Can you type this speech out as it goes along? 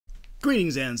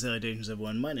Greetings and salutations,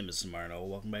 everyone. My name is Somarinoa.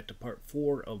 Welcome back to part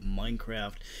 4 of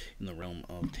Minecraft in the realm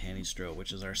of Tanystro,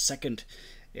 which is our second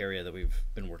area that we've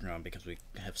been working on because we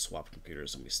have swapped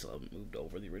computers and we still haven't moved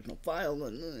over the original file.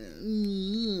 What are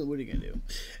you going to do?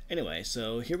 Anyway,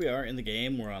 so here we are in the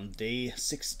game. We're on day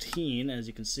 16, as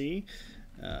you can see.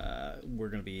 We're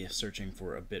going to be searching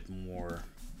for a bit more...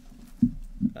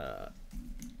 we're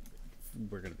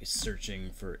going to be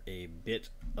searching for a bit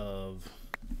of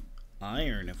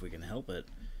iron if we can help it.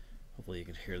 Hopefully you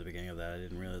could hear the beginning of that. I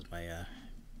didn't realize my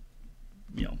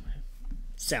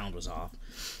sound was off,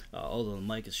 although the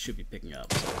mic should be picking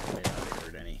up, so I may not have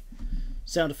heard any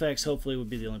sound effects. Hopefully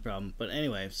would be the only problem. But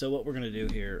anyway, so what we're gonna do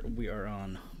here, we are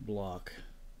on block,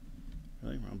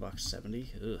 really, we're on block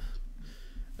 70.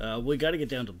 We got to get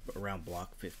down to around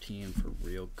block 15 for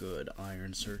real good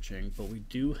iron searching, but we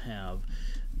do have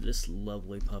this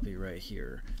lovely puppy right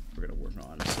here we're gonna work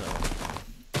on. So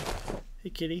hey,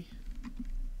 kitty.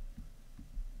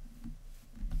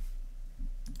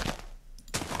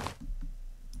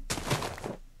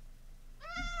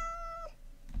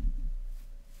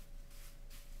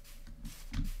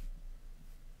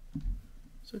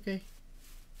 It's okay.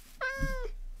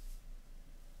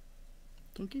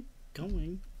 Don't keep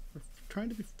going. We're trying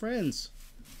to be friends.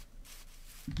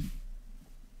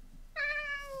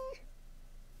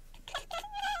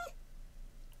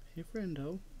 Hey,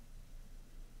 friendo.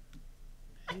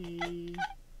 Hey.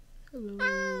 Hello.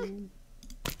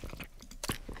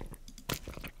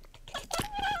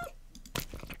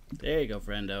 There you go,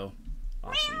 friendo.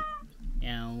 Awesome.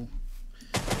 Meow.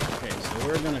 Okay, so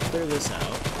we're gonna clear this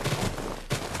out.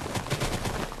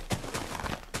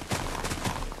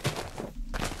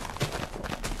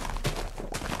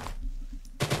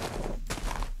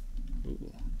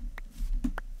 Ooh.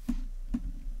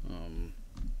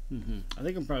 I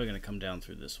think I'm probably gonna come down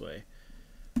through this way.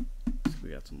 We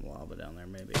got some lava down there,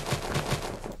 maybe.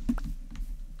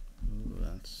 Ooh,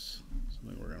 that's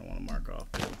something we're going to want to mark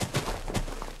off, too.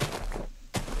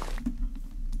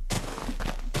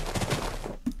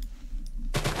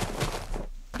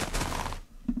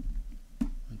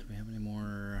 Do we have any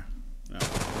more? No, we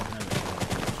don't have any more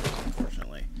torches,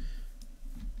 unfortunately.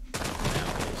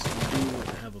 Nowadays, we do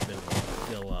have a bit of a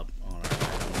fill up on our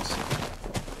items.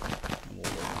 And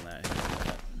we'll work on that here in a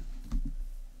minute.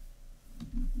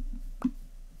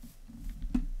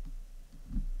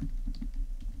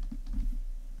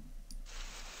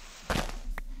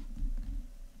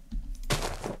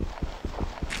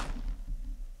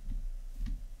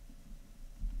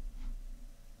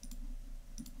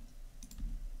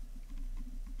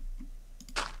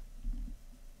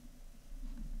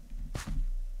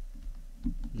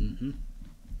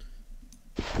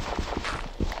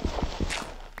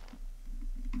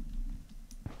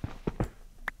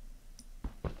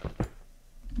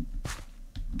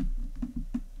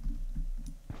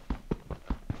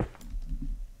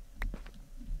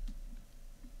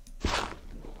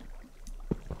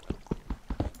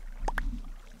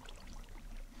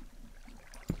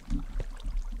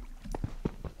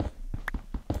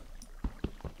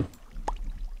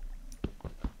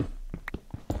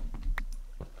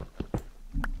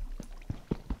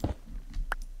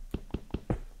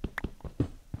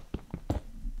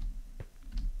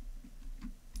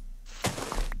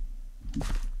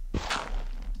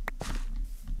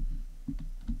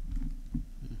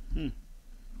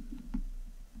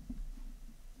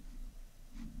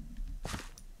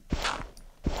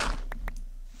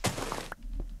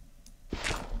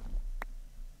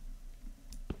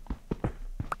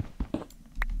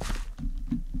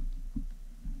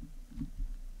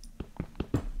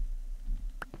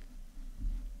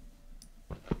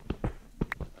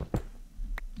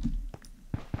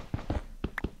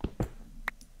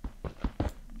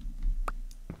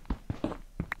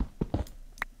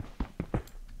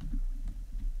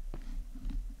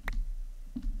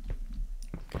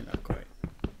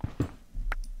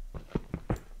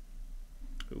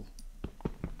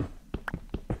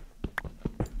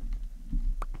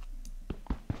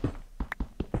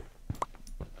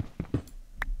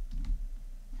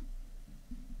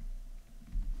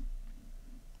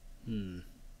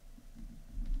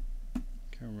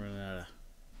 We're running out of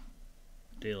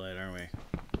daylight, aren't we?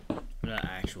 Not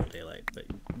actual daylight, but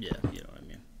yeah, you know what I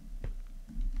mean.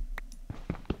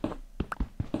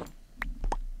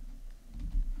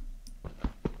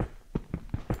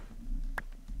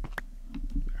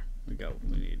 There we go.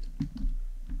 We need.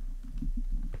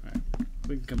 Alright.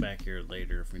 We can come back here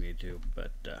later if we need to,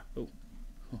 but, oh.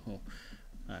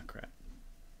 Ah, crap.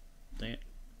 Dang it.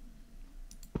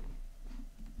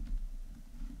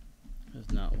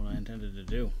 That's not what I intended to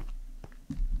do.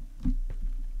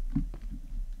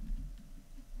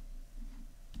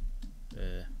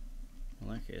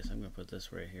 gonna put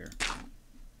this right here,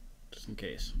 just in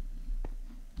case.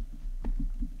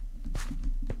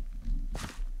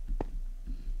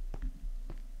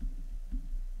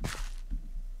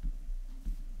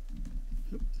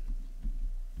 Oop.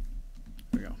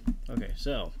 There we go. Okay,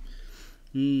 so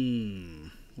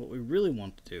what we really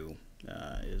want to do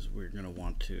is we're gonna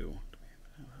want to.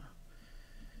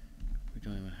 We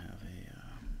don't even have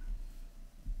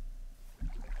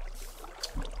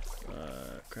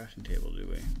a crafting table, do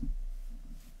we?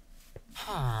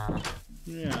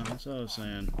 Yeah, that's what I was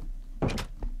saying.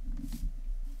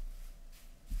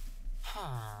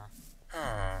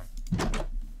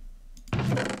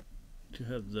 To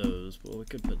have those, but we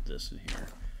could put this in here.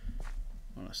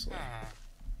 Honestly,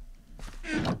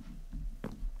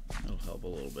 that'll help a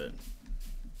little bit.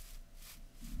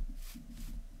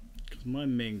 Because my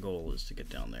main goal is to get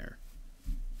down there.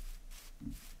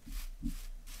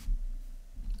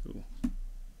 Ooh.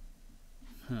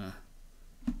 Huh.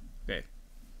 Okay.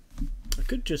 I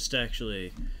could just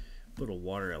actually put a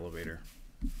water elevator.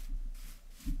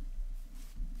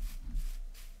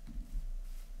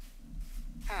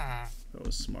 I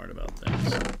was smart about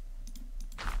things.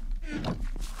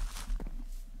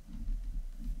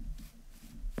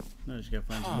 Now I just gotta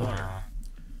find some water.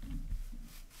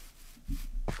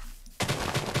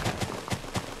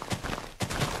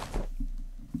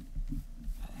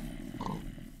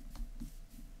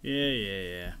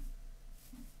 Yeah.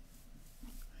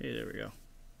 Hey, there we go.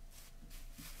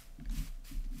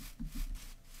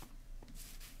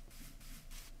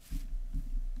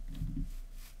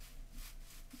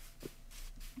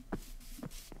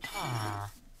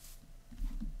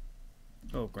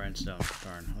 Oh, grindstone.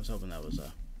 Darn. I was hoping that was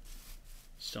a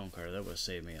stone cutter. That would have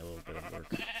saved me a little bit of work.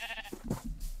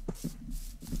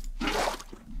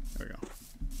 There we go.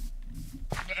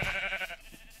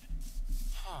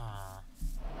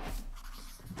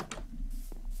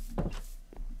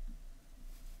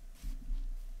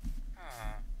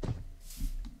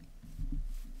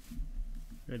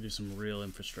 Gotta do some real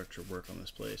infrastructure work on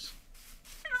this place.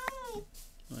 Oh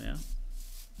yeah?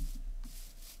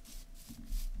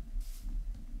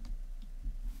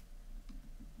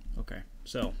 Okay,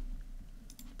 so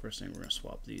first thing we're gonna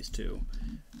swap these two.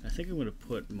 I think I'm gonna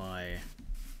put my, I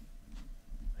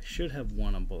should have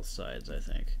one on both sides, I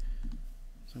think.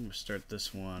 So I'm gonna start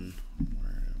this one,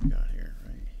 where do we got here?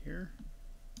 Right here.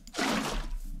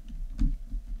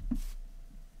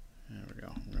 There we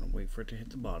go. I'm gonna wait for it to hit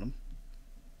the bottom.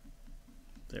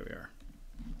 There we are.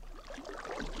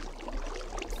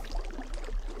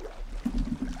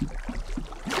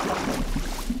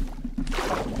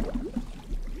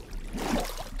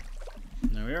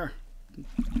 There we are.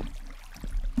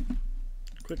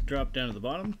 Quick drop down to the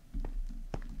bottom.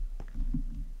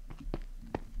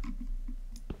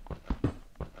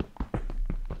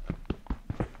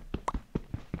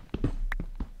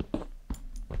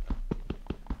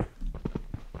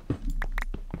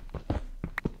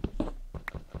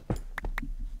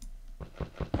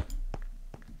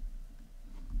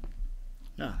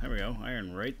 Ah, there we go.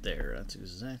 Iron right there. That's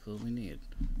exactly what we need.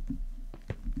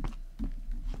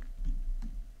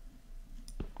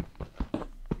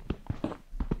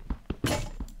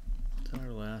 Is that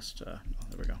our last? Oh,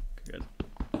 there we go. Good.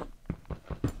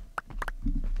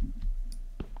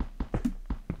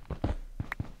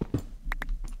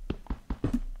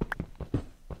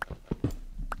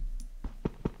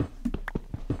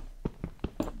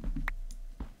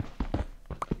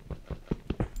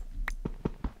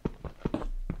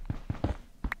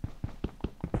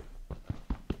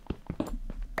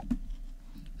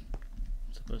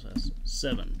 That's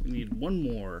 7. We need one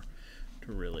more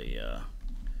to really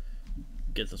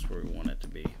get this where we want it to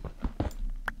be.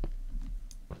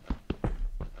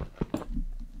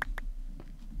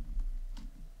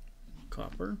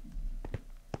 Copper.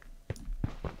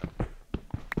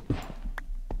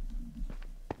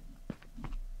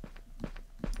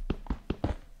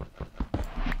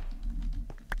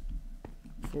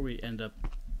 Before we end up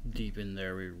deep in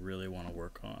there, we really want to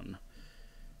work on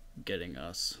getting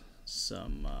us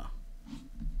some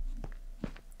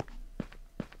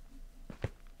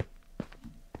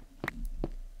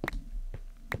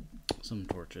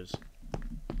torches.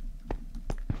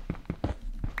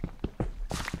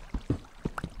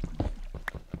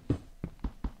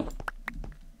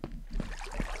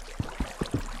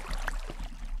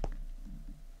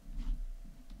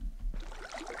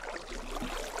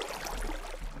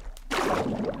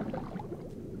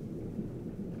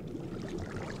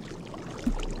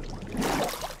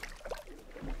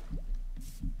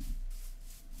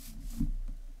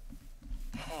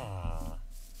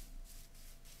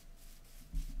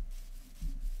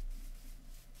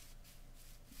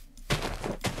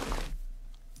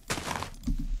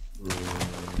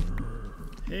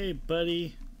 Hey,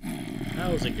 buddy.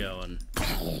 How's it going?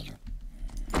 Oh,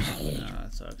 that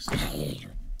sucks.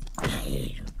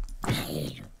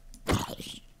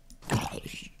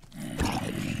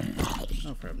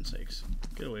 Oh, for heaven's sakes.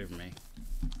 Get away from me.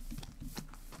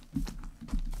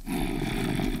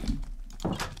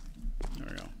 There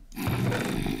we go.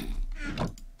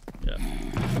 Yep.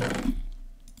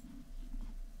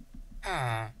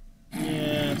 Yeah,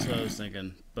 that's what I was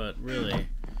thinking. But really,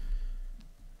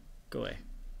 go away.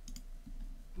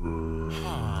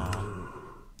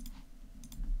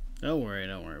 Don't worry,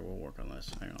 don't worry. We'll work on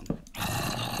this. Hang on.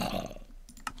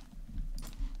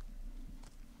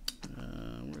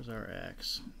 Where's our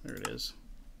axe? There it is.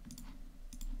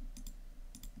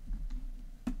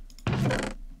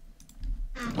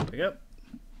 Pick up.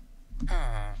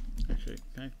 Actually,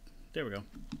 there we go.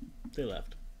 They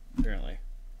left, apparently.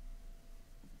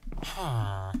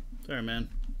 Sorry, man.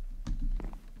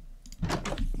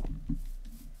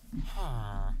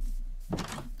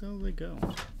 There they go.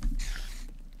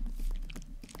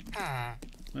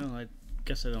 Well, I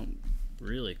guess I don't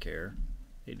really care.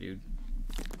 Hey, dude.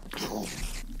 Oh,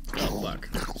 fuck.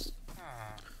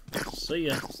 See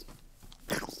ya.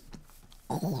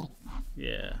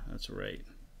 Yeah, that's right.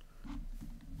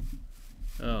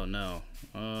 Oh, no.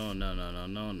 Oh, no, no, no,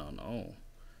 no, no, no.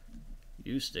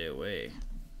 You stay away.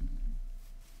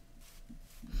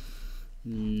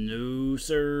 No,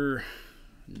 sir.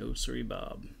 No, sirree,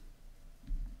 Bob.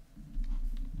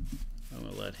 I'm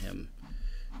gonna let him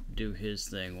do his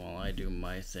thing while I do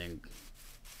my thing.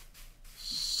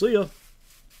 See ya.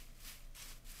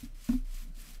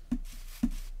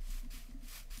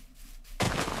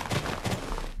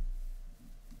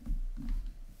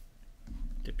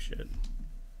 Dipshit.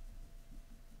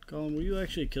 Colin, will you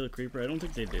actually kill a creeper? I don't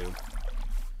think they do.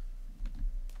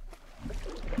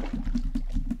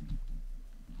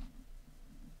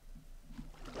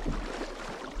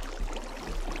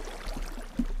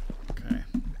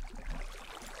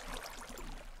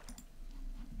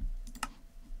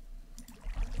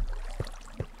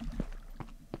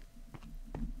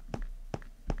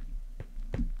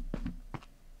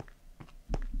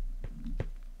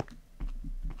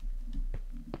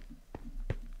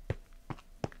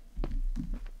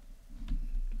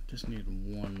 Just need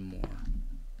one more.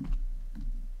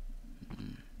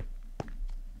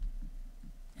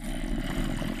 I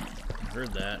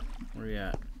heard that. Where you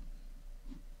at?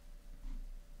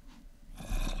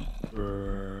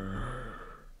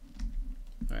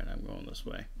 Alright, I'm going this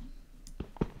way.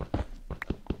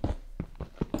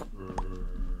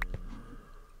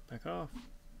 Back off.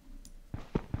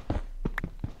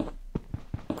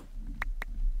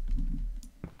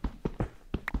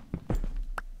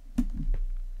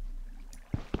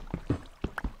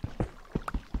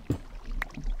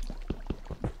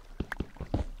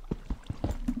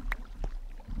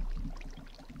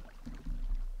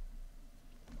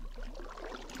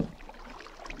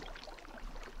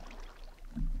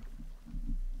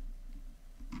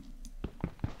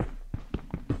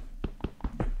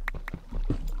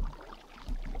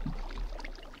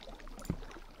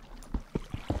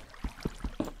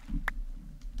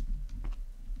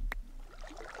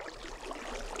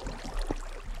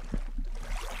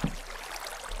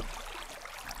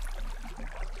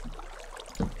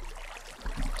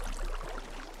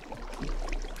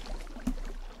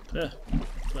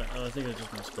 Oh, I think it was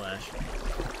just my splash.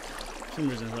 For some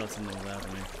reason I thought something was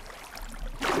happening.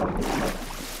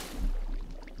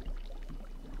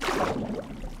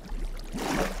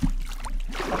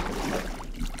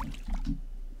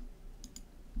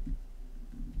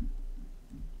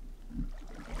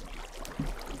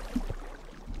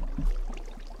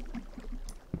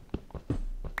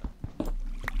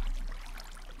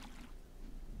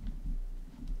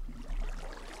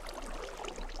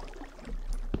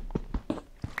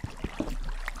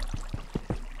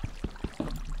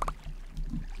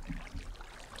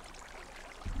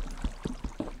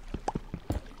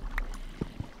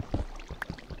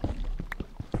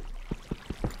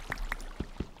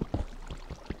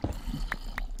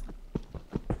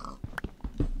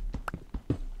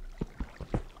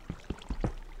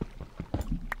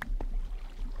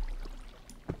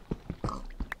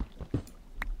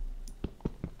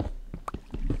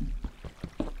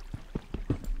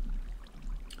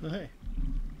 Oh, hey.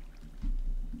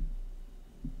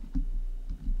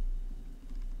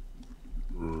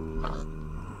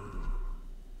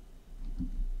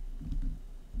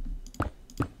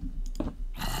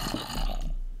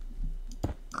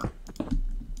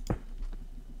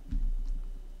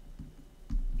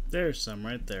 There's some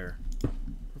right there.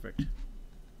 Perfect.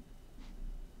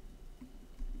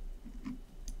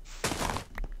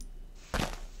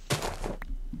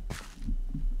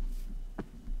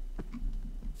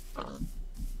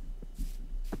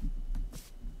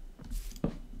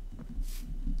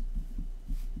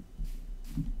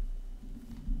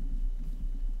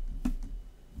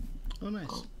 Oh, nice.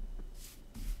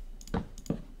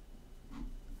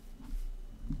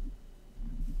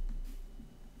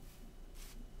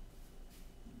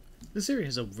 This area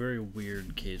has a very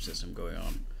weird cave system going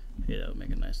on. Hey, that would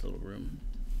make a nice little room.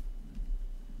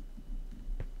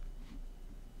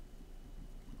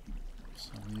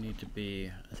 So we need to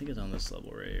be, I think it's on this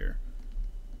level right here.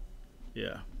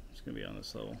 Yeah, it's gonna be on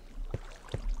this level.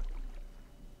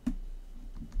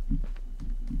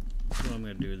 So what I'm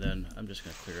gonna do then, I'm just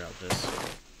gonna clear out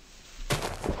this.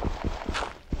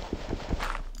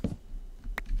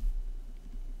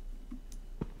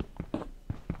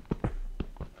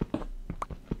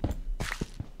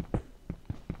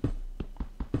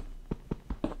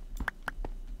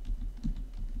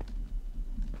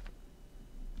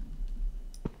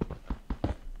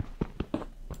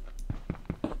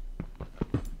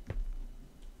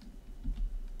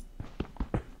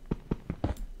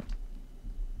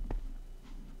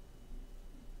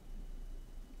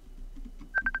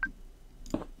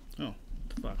 Oh, what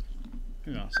the fuck?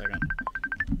 Hang on a second.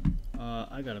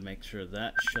 I gotta make sure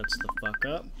that shuts the fuck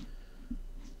up.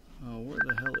 Where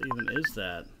the hell even is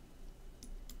that?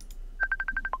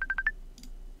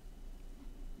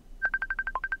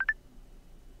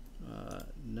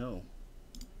 No.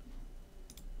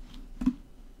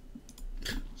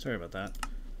 Sorry about that.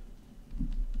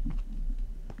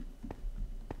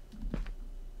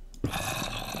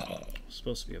 I'm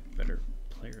supposed to be a better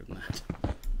player than that.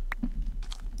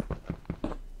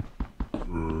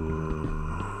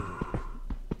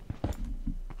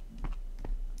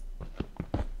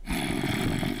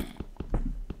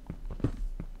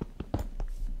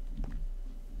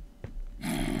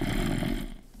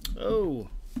 Oh,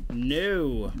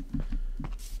 no.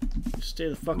 Stay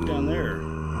the fuck down there.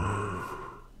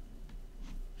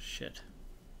 Shit.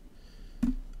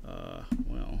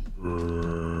 Well.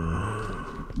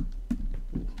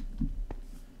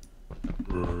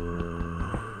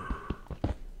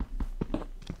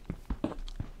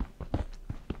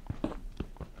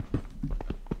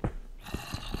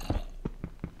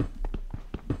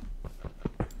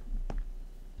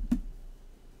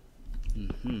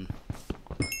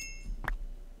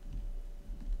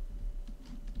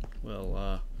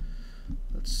 Well,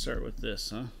 let's start with this,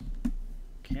 huh?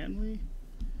 Can we?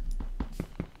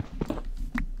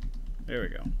 There we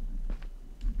go.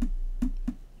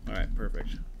 Alright,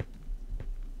 perfect.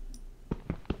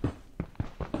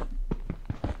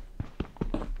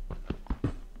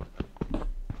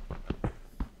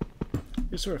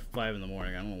 It's sort of 5 in the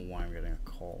morning. I don't know why I'm getting a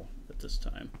call at this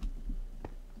time.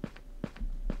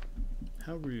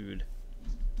 How rude.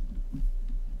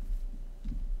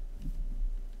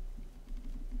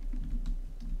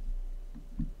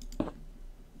 There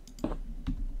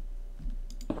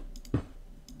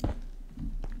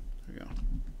we go.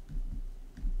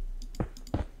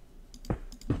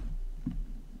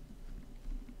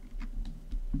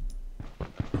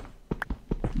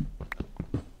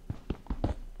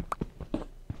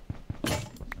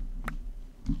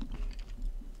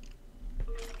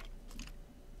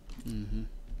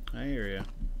 I hear ya.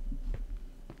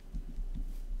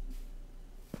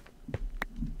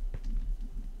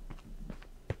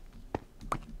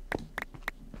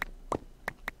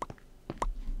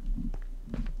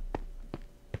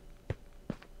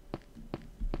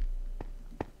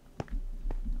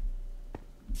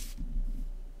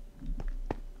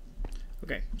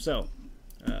 Okay, so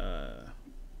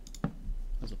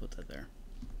let's put that there.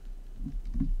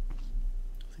 I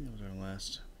think that was our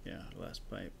last, last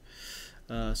pipe.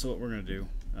 So what we're gonna do,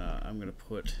 I'm gonna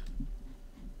put.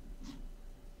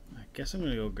 I guess I'm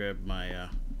gonna go grab my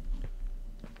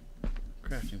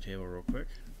crafting table real quick.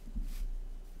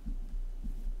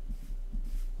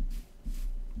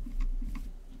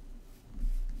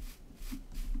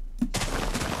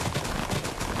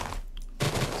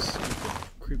 Let's see if the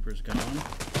creeper's gone.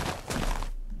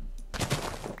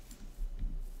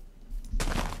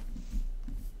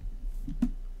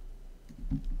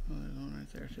 Oh, there's one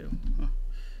right there too. Huh.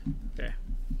 Okay.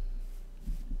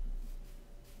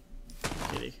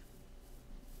 Kitty.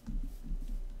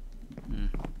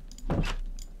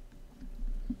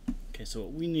 Okay, so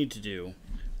what we need to do,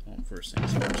 well, first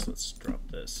things first, let's drop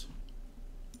this.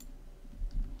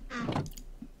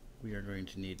 We are going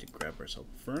to need to grab ourselves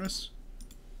a furnace.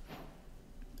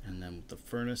 And then with the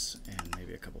furnace and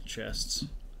maybe a couple chests,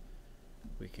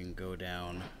 we can go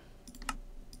down,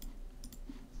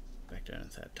 back down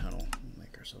into that tunnel, and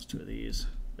make ourselves 2 of these.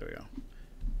 There we go.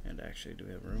 And actually, do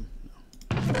we have room?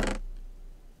 No.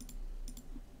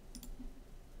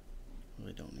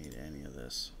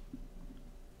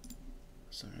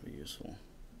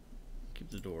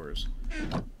 doors.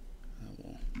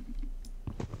 Well.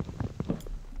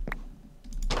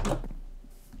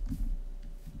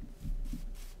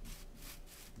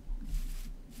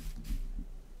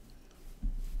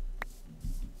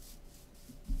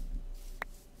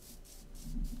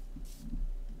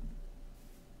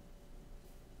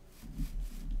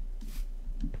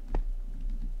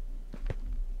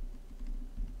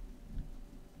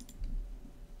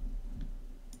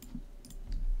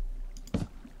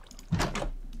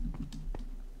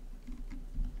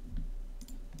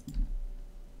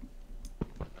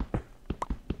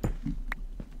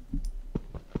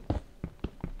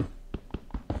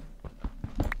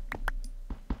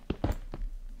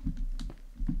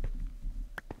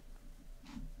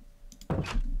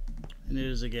 And it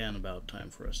is again about time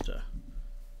for us to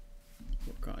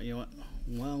work on. You know what?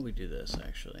 While we do this,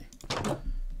 actually,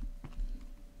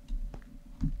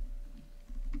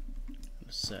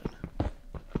 set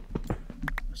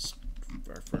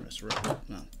our furnace right.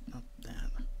 No, not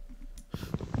that.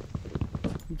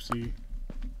 Oopsie.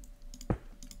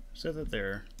 Set that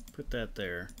there. Put that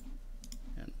there,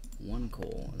 and one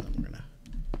coal, and then we're gonna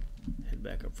head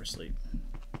back up for sleep.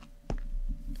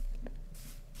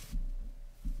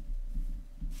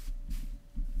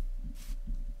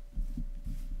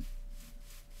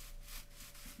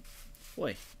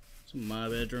 Boy, it's my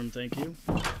bedroom, thank you.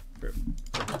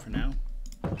 For now.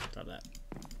 Stop that.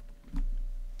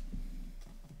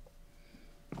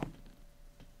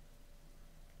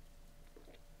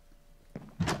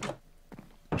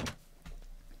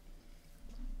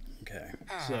 Okay,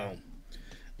 so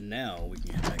now we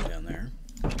can get back down there.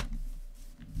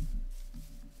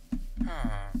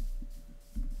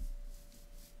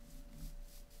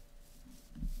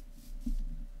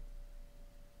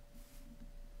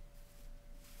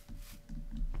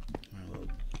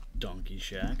 Donkey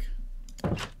shack,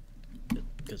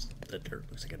 because the dirt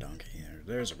looks like a donkey.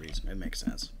 There's a reason. It makes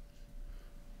sense.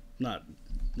 Not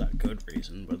good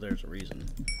reason, but there's a reason.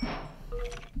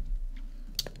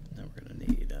 Then we're gonna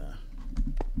need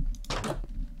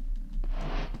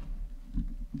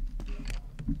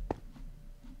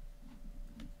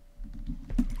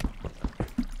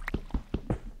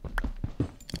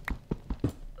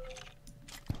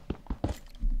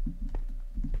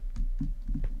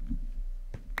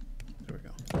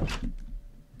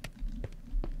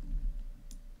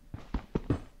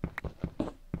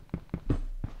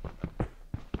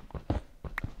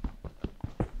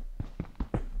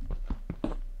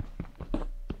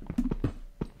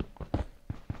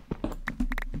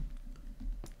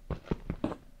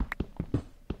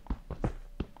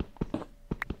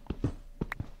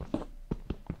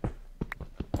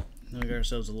now we got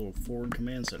ourselves a little Ford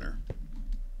command center.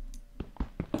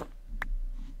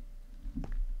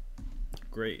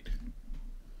 Great.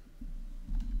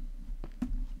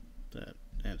 That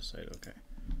andesite, okay.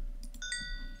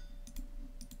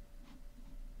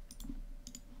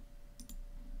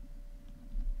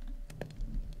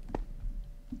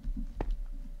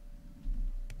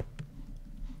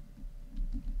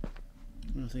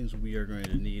 One of the things we are going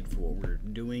to need for what we're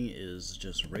doing is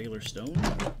just regular stone.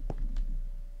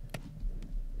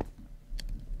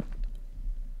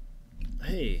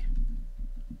 Hey,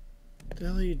 what the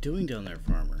hell are you doing down there,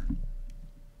 farmer?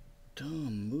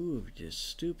 Dumb move, you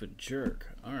stupid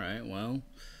jerk. Alright, well,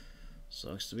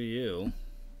 sucks to be you.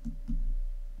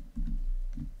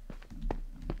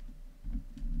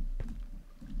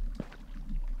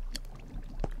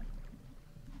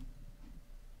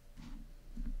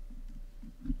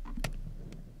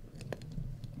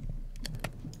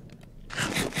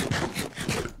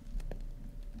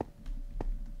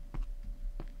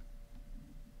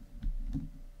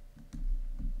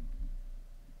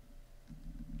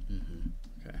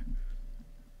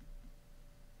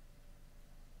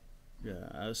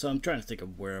 Yeah, so I'm trying to think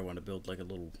of where I want to build like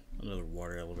another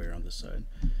water elevator on this side.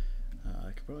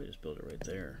 I could probably just build it right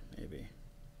there, maybe.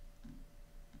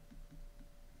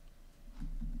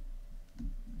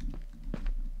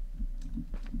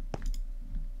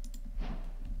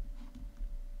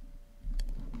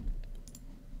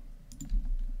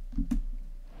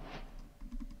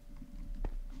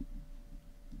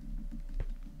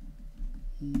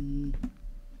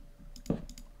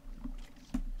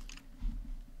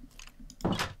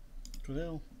 What the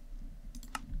hell?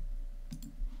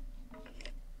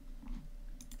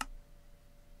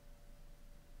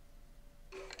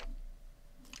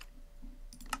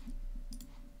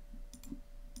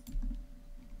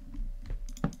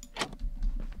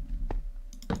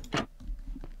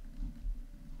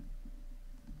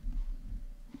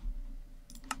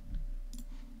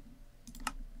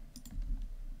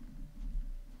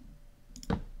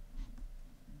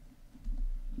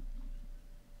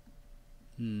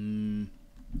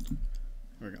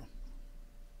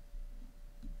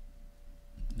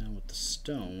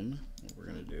 stone, what we're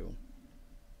going to do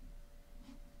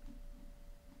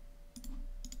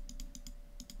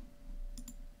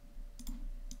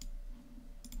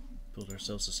build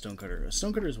ourselves a stone cutter. A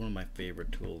stone cutter is one of my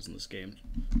favorite tools in this game.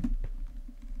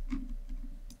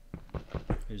 I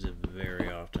use it very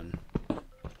often.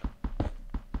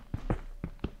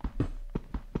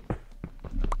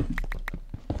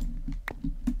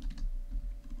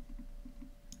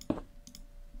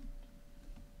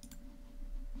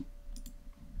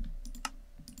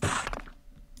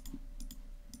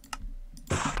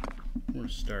 I'm going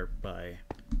to start by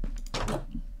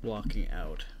blocking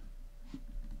out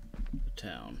the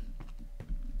town.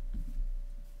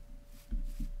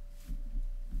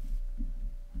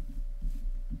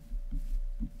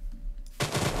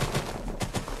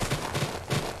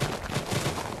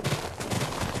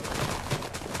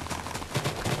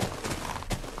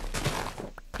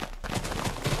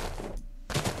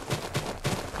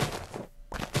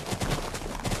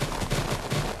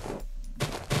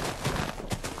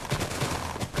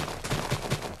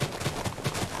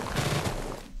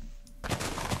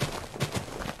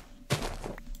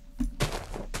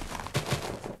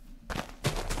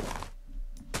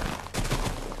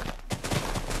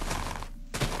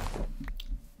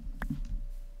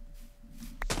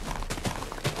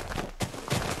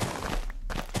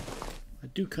 I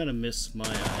do kind of miss my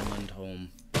island home,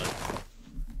 but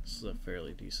this is a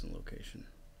fairly decent location.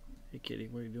 Hey kitty,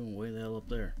 what are you doing way the hell up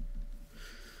there?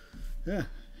 Yeah,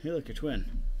 hey look, your twin.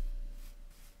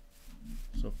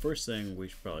 So first thing we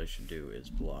probably should do is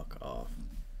block off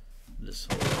this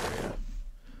whole area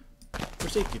for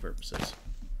safety purposes.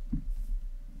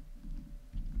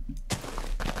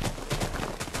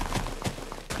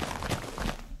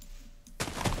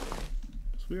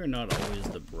 So we are not always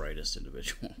the brightest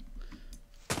individual.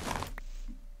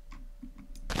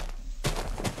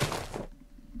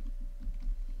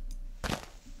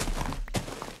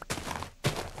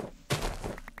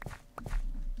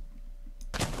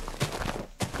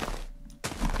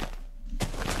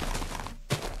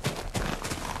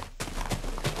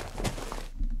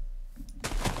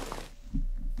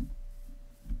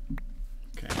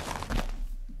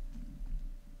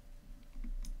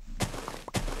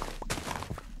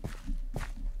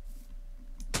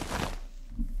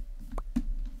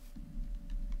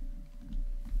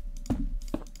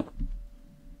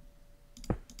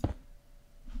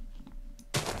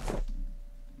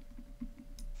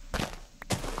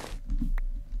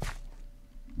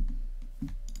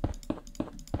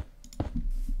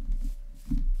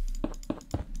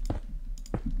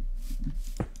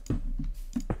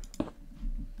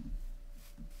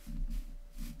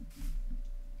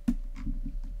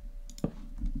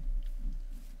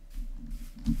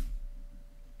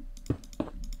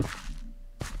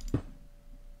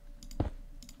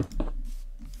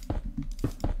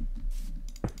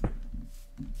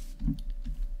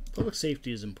 Public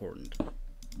safety is important.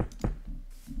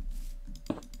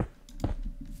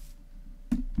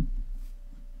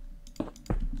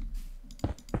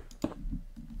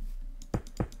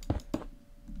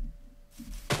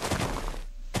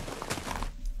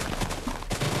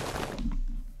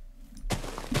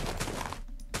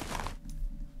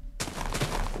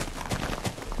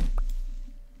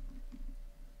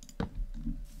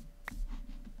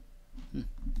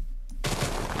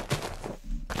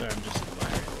 Sorry, I'm just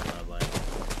admiring the wildlife,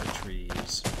 the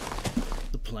trees,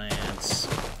 the plants,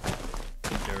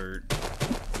 the dirt,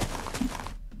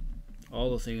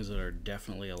 all the things that are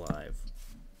definitely alive.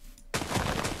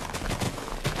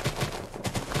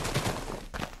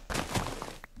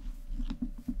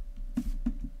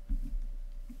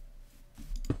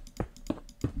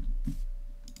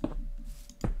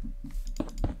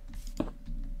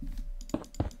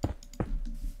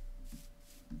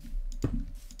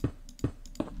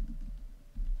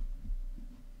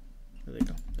 There they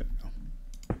go. There we go.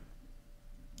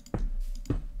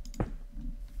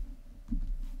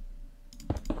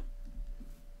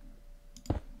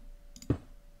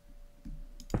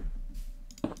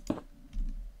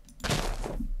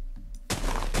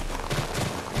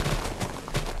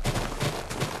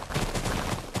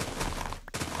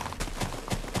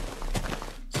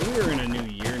 So we are in a new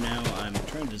year now. I'm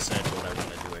trying to decide what I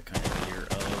want to do a kind of year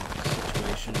of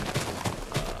situation.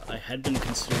 I had been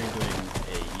considering doing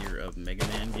a year of Mega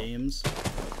Man games.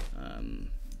 I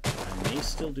may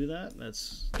still do that.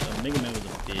 That's Mega Man was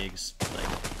a big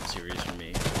series for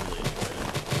me. I really enjoyed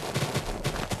it.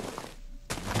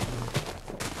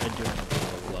 I do have a bit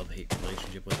of a love-hate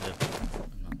relationship with it. I'm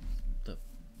not the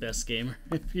best gamer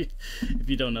if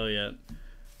you don't know yet.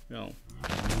 No.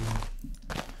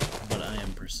 But I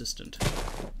am persistent.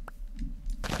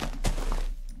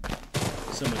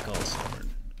 Somebody call stubborn.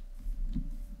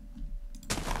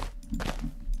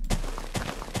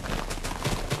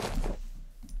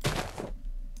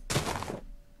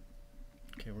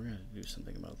 Okay, we're gonna do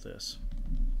something about this.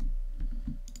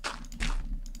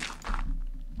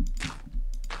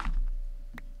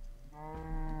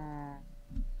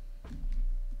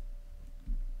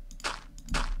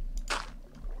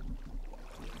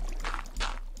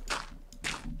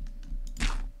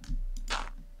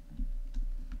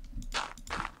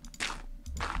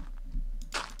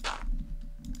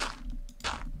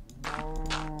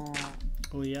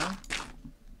 Oh yeah?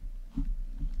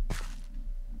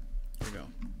 Here we go.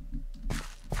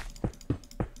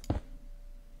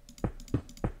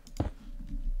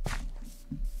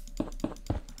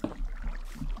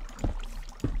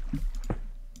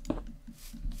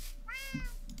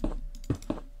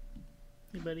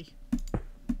 Hey buddy.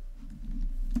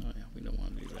 Oh yeah, we don't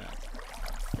want to do that.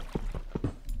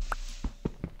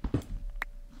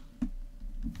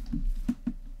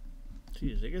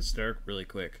 Jeez, it gets dark really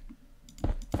quick.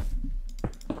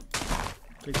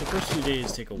 Like the first few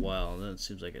days take a while, and then it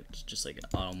seems like it's just like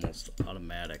almost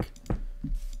automatic.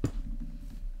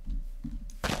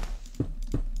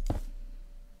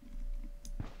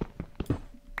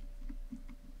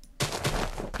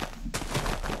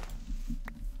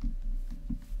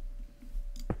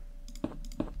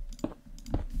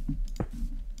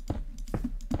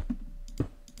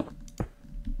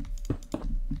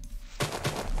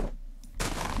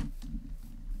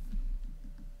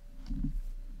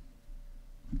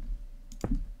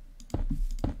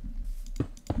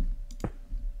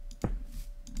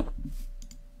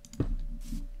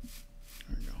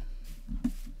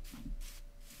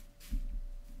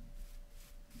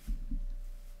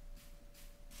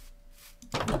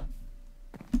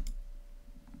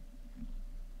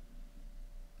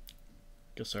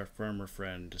 Guess our farmer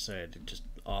friend decided to just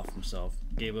off himself,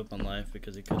 gave up on life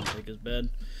because he couldn't take his bed.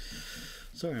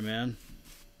 Sorry, man.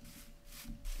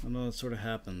 I know that sort of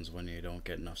happens when you don't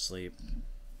get enough sleep.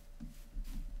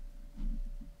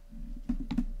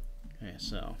 Okay,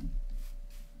 so.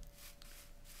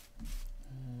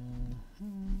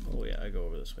 Oh yeah, I go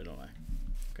over this way, don't I?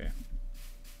 Okay.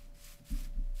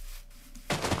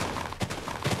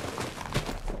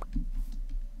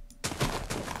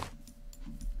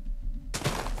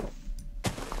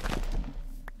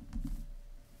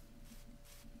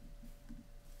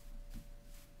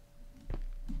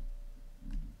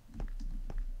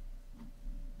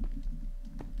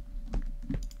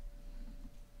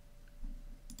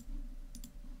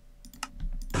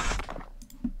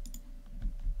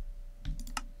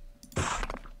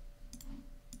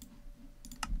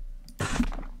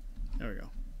 There we go.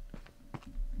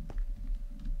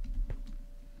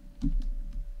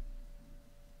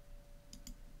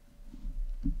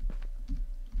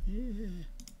 Yeah.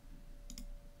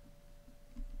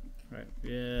 Right,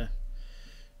 yeah.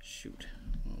 Shoot.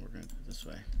 Well, we're going to do it this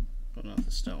way. Oh, not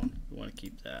the stone. We want to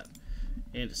keep that.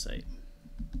 And a sight.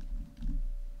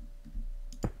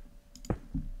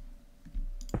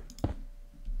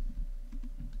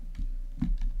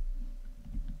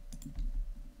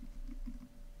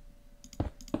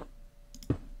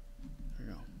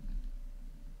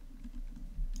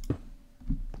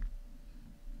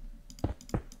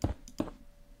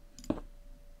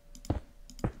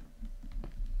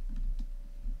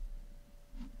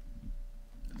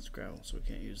 Gravel, so we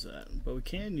can't use that, but we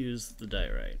can use the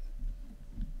diorite.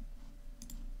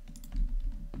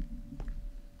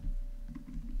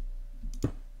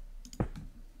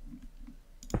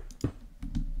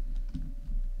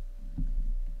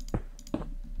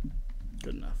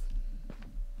 Good enough.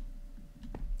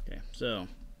 Okay, so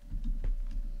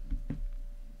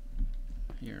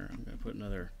here I'm going to put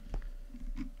another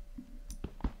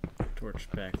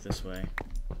torch back this way.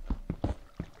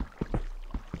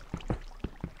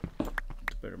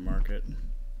 Better market.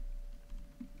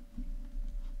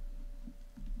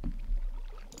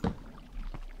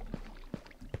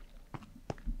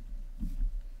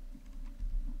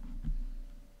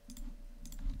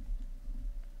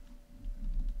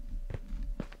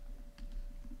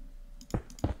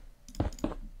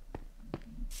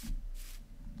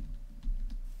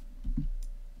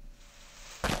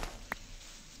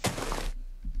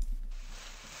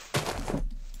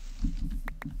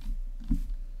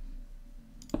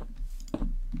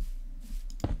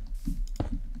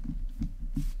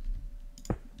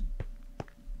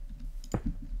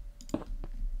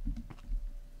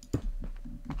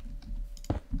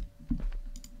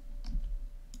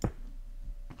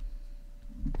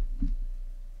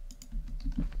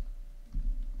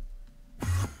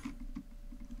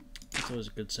 Always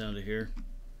a good sound to hear.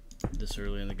 this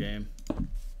early in the game.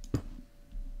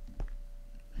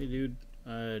 Hey dude,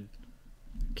 I'd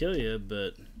kill you,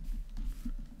 but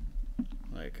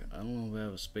like, I don't know if I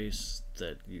have a space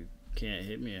that you can't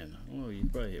hit me in. Oh, you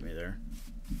could probably hit me there.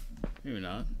 Maybe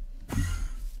not.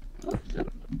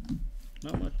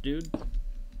 Not much, dude.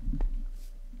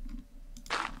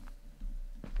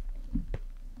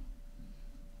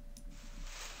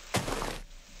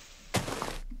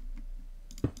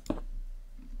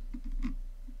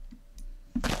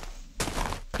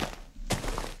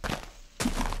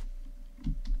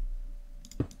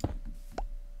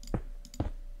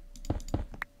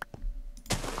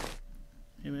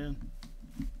 Hey man,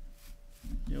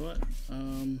 you know what?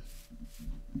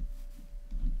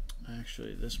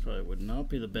 Actually, this probably would not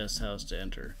be the best house to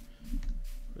enter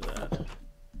for that.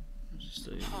 Is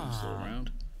he still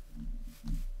around?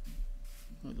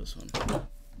 Oh, this one.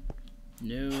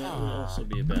 No, that would also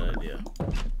be a bad idea.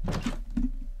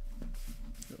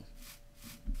 Go.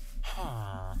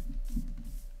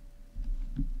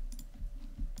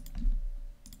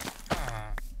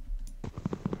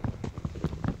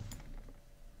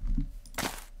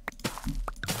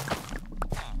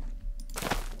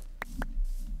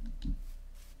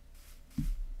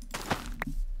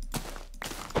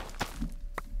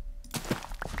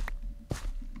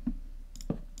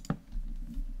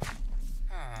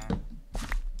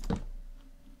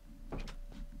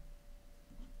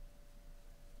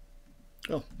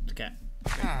 Oh, it's a cat.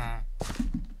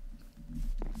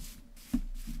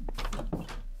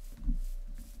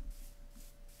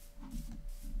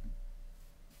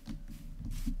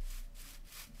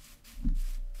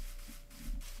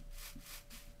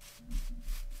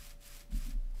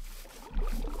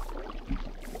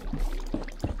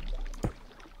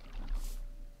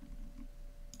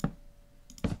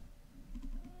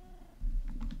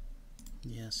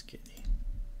 Yes, kitty.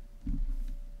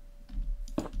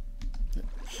 Oh,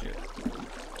 shit.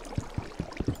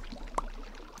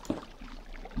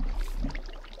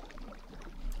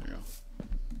 There you go.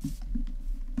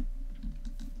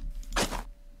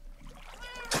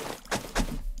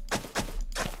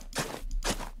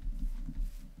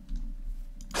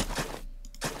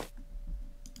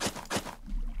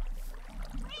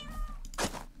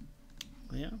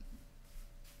 Yeah.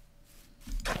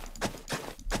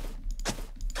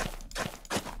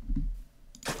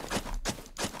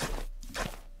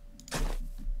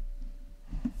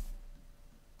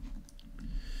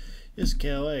 Yes,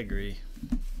 Cal, I agree.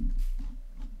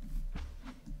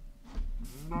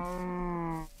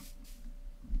 Well,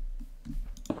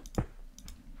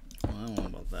 I don't know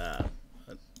about that,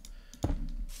 but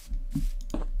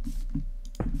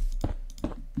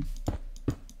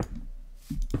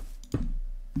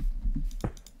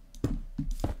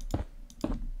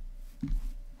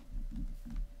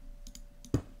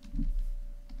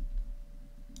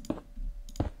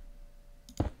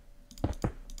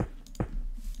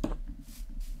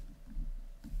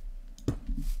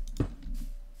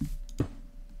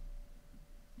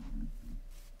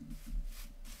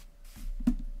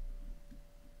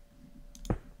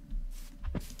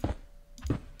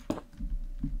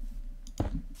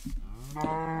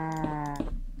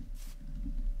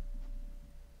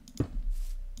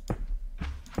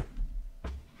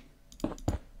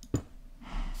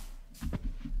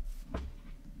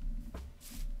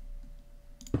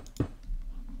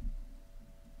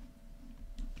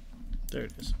there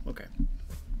it is. Okay.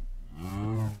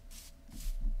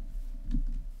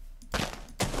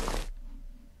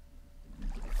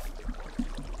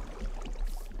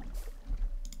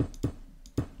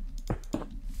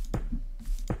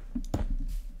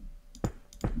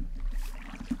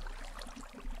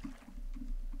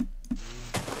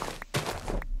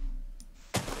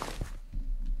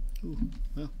 Ooh,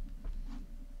 well.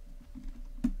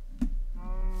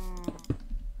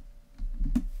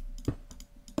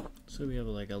 So we have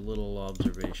like a little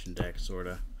observation deck,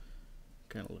 sorta.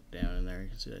 Kind of look down in there. You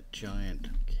can see that giant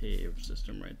cave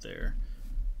system right there.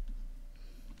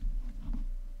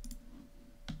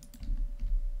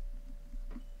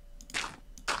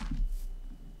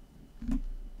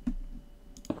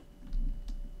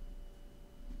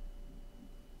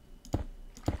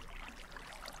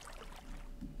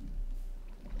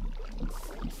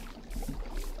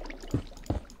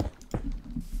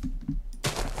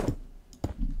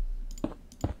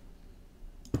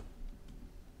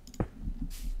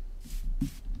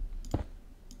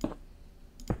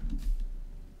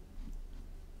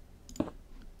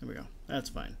 There we go. That's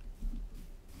fine.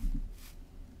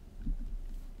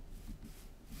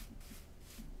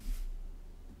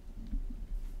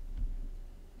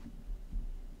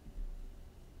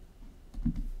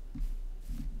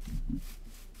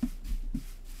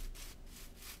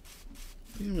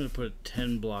 I'm going to put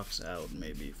 10 blocks out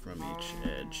maybe from each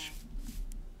edge.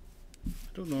 I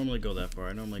don't normally go that far.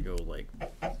 I normally go like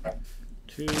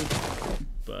 2,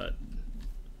 but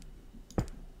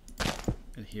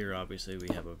and here obviously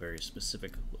we have a very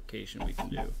specific location we can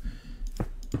do.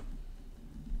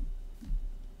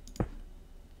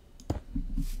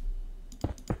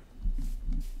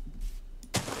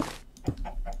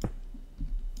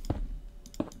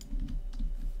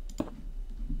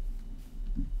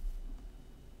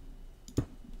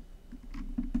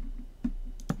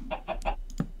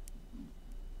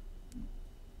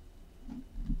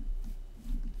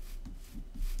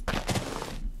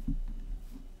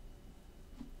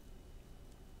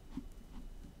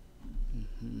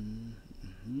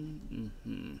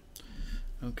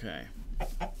 Okay.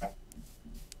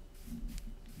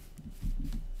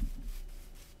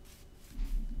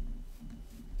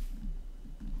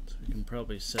 So we can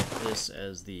probably set this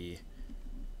as the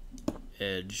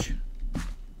edge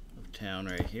of town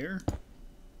right here.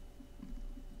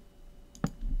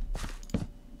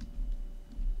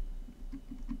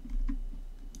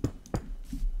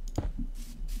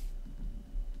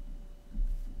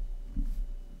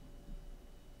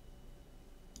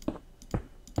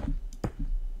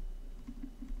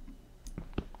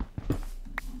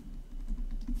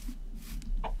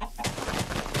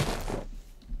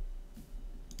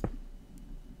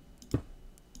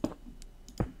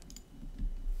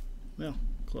 Well,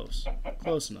 close.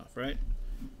 Close enough, right?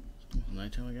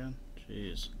 Nighttime again?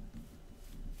 Jeez.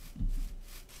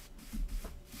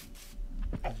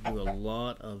 I have to do a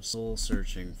lot of soul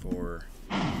searching for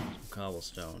some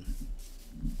cobblestone.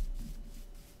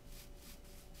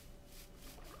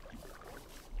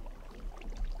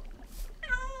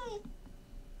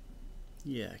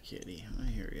 Yeah, kitty, I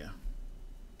hear ya.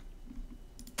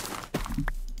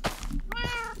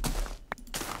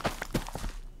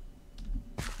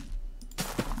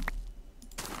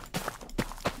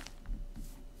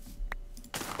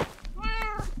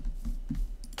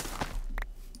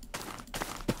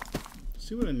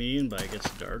 See what I mean by it gets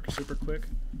dark super quick?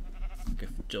 Like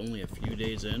only a few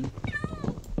days in.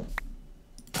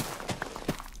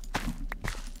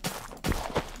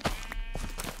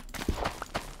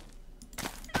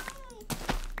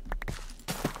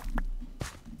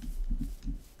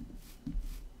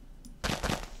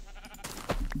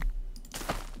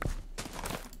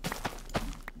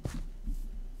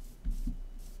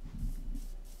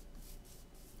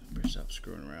 Better stop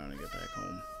screwing around and get back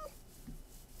home.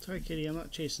 Sorry, kitty, I'm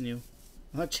not chasing you.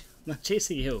 I'm not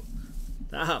chasing you.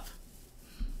 Stop.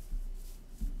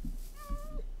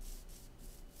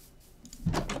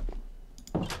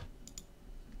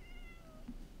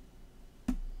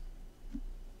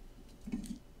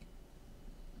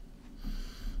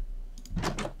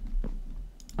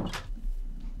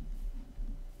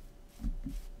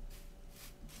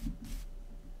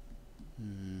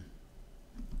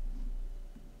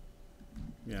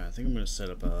 Yeah, I think I'm going to set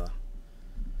up a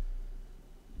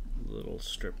little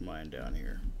strip mine down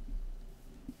here.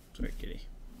 Sorry, kitty.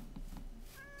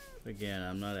 Again,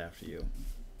 I'm not after you.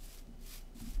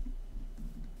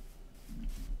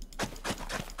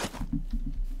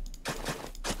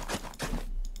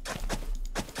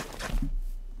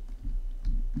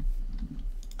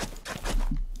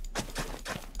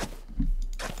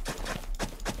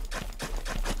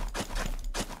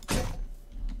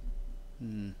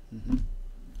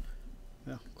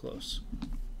 Well, close.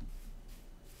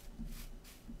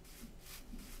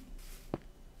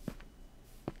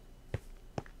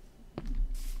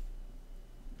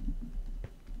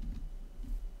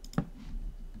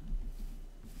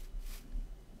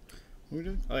 What are we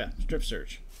doing? Oh yeah, strip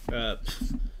search.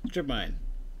 Strip mine.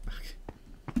 Fuck.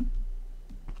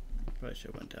 Probably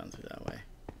should have went down through that way.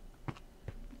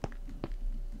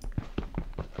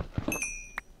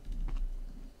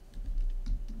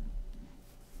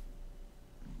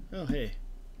 Oh hey.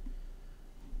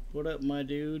 What up, my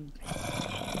dude?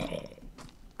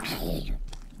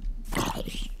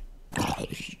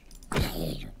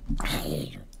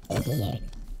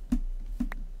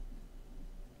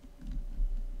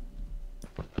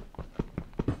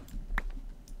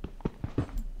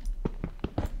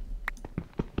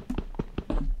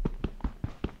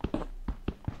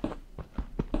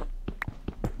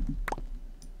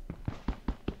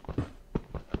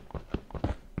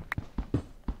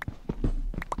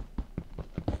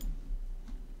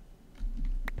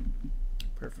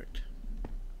 Perfect.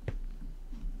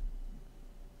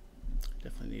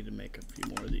 Definitely need to make a few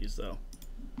more of these though.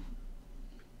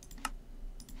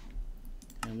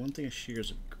 And one thing of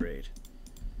shears would be great.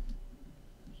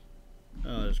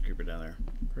 Oh, there's a creeper down there.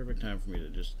 Perfect time for me to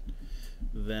just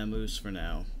vamoose for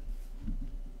now.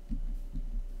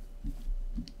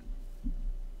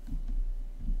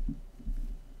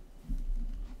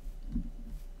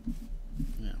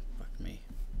 Yeah, fuck me.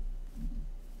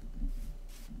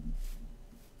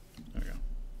 There we go.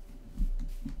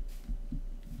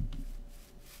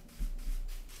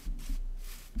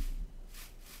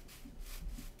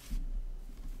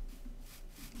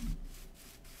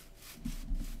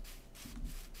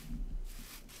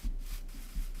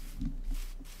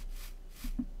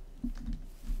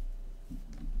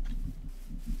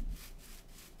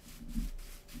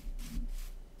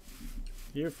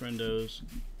 Here, friendos.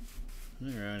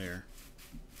 They're around here.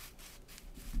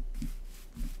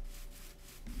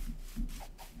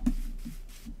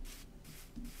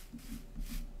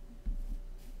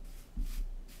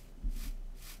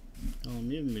 Oh,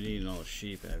 you haven't been eating all the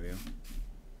sheep, have you?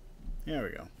 There we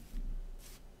go.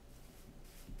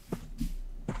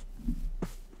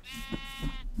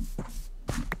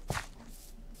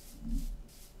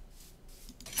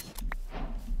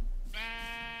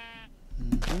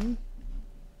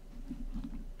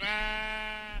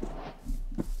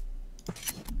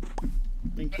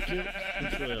 Thank you.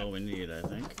 That's really all we need, I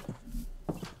think.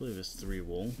 I believe it's 3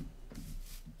 wool.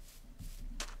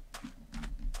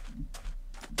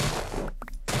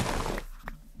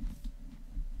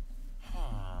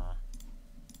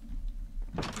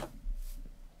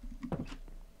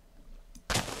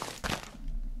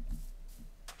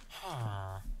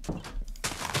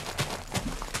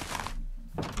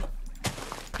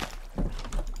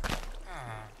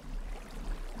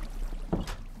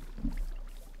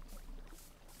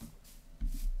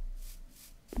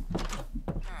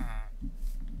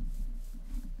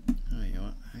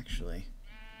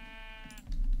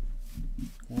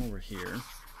 While we're here,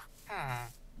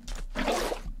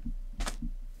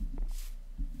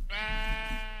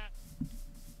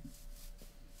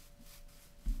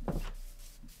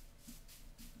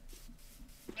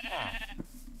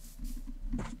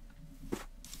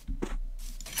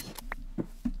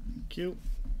 cute.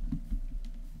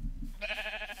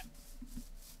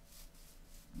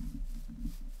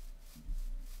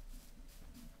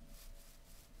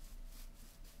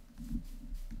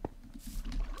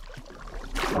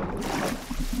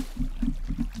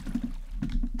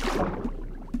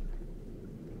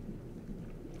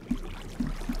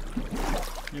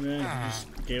 Hey man, you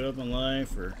just gave up on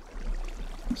life, or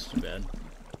it's too bad.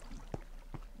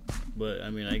 But I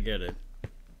mean, I get it.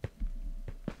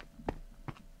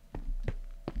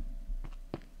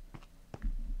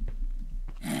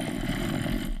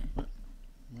 What?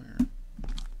 Where?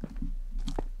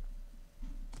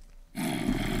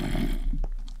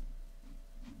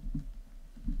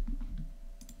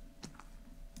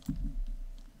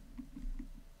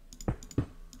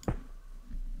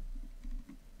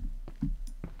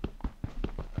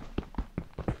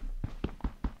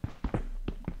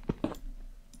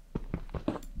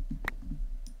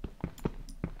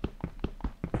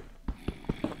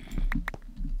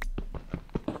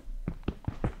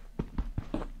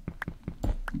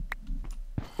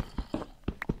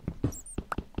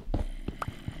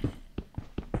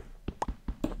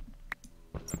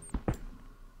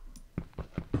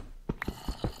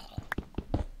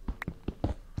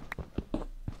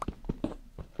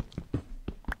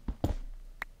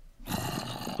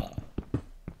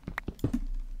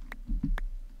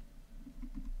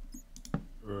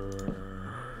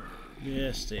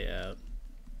 Yeah, stay out.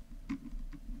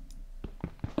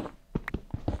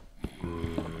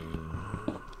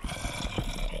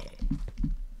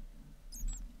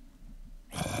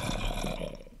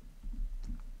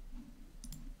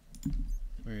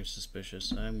 Very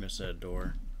suspicious. I'm gonna set a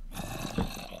door.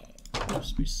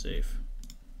 Just be safe.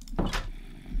 There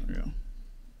we go.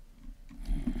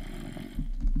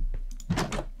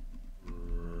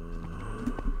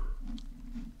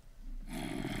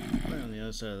 Right on the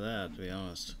other side of that, to be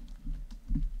honest.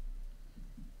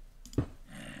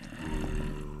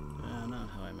 Not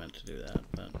how I meant to do that,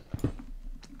 but.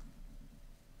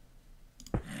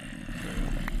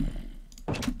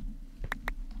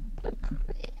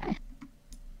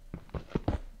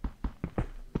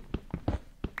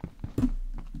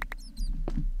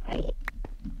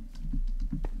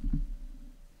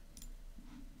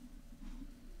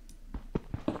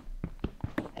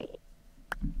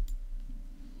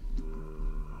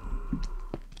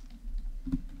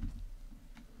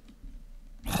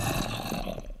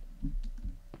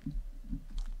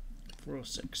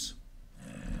 .406.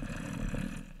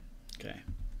 Okay.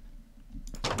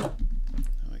 Now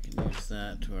we can use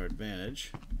that to our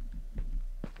advantage.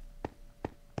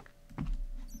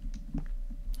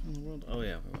 world? Oh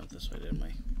yeah, we went this way, didn't we?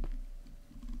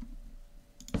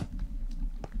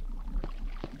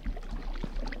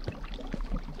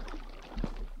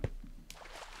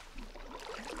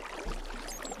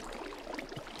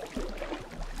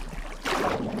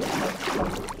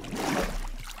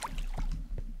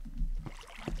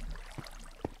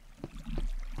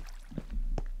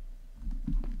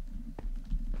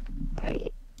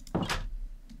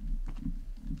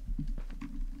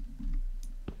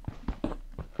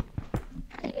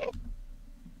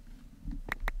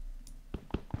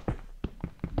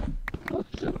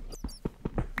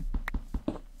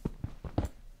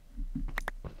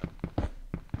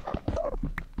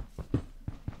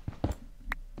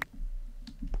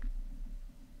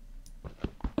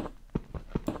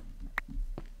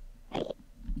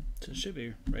 So it should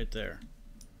be right there.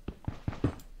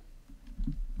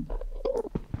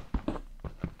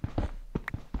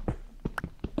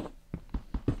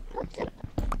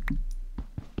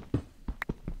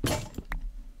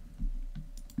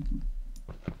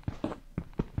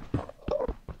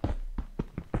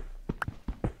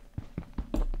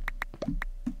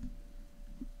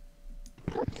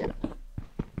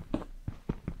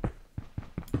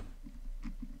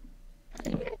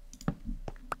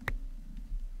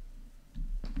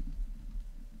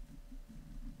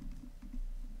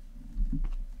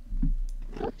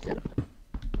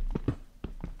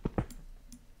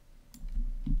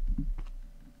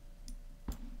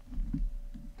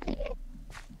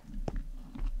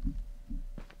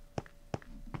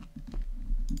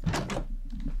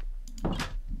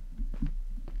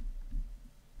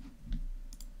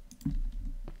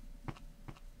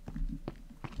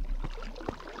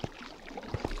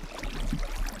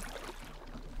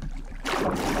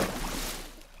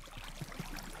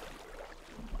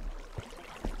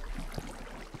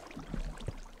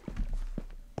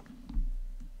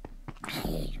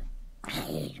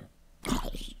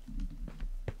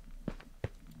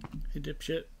 Hey,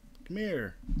 dipshit. Come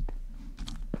here.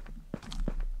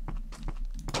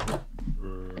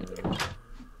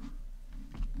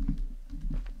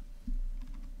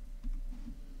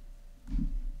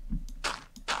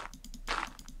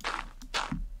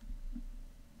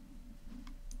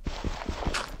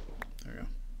 There we go.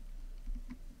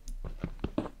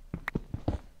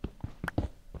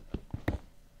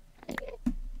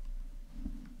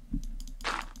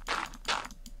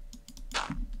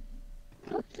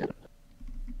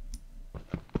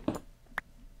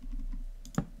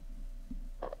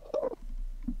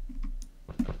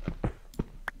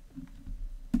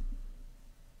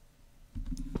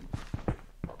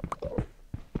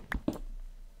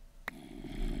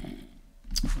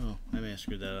 Oh, I may have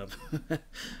screwed that up.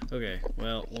 Okay,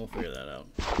 well, we'll figure that out.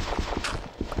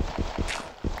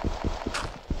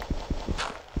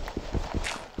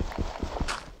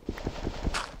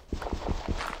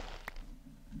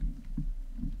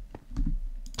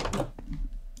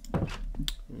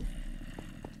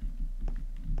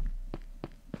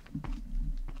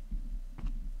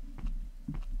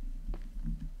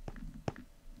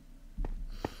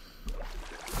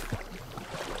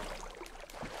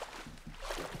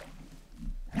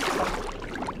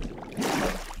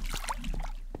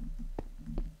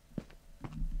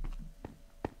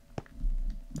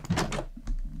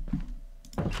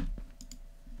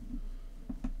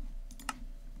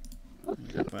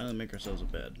 Finally make ourselves a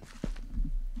bed.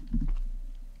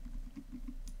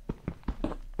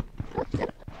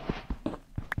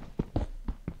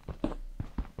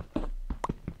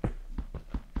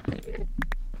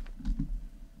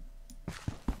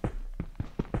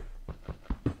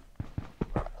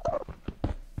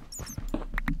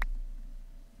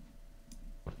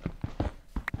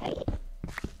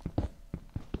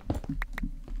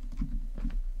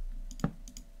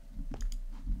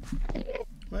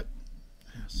 What?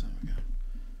 Yeah, son of a gun.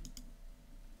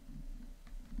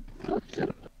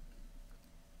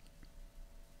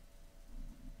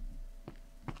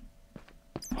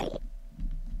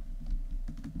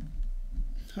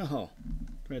 Oh,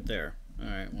 right there.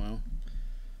 Alright, well.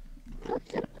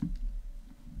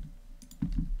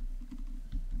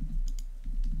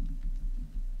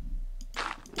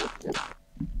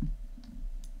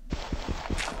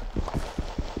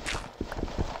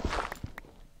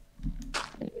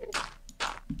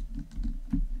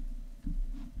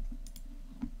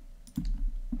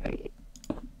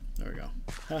 There we go.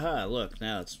 Haha, look,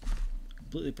 now it's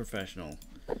completely professional.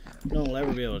 No one will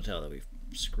ever be able to tell that we've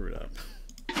screwed up.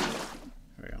 There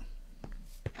we go.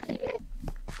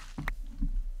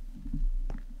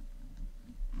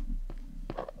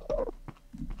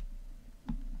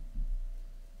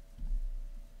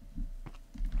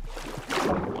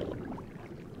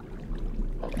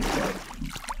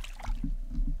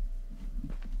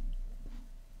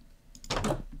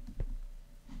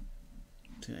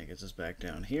 gets us back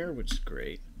down here, which is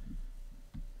great.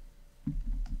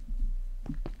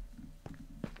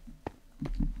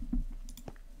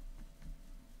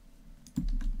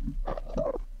 They're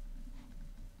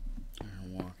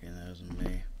walking, that isn't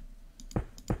me.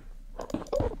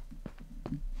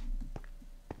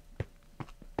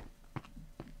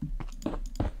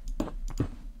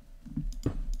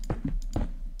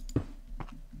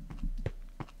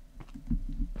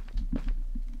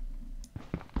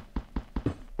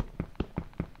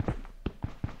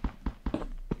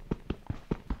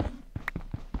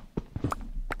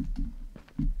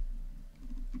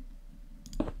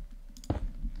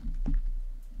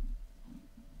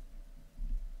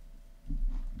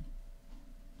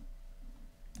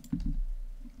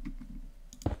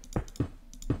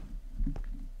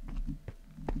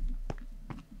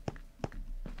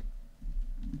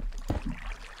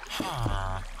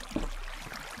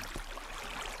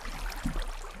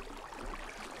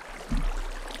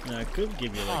 Now, I could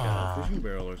give you like a fishing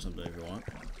barrel or something if you want.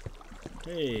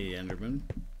 Hey, Enderman.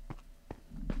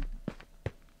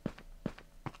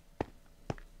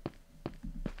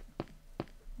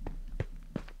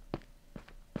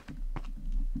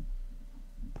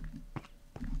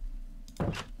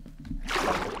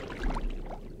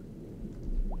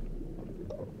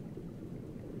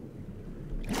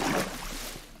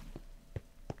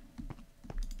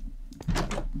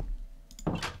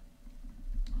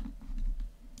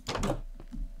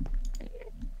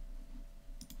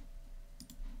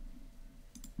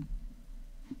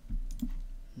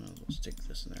 Stick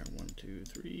this in there. 1, 2,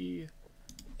 3,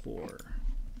 4.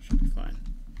 Should be fine.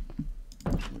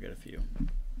 We'll get a few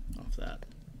off that.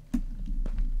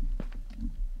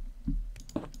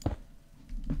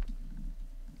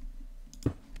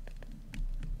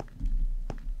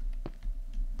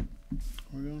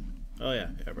 Where are we going? Oh yeah,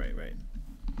 yeah, right. Here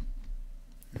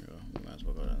we go. We might as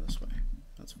well go down this way.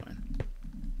 That's fine.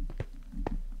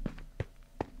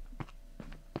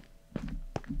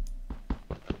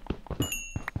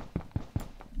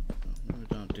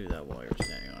 Do that while you're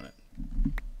standing on it,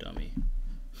 dummy.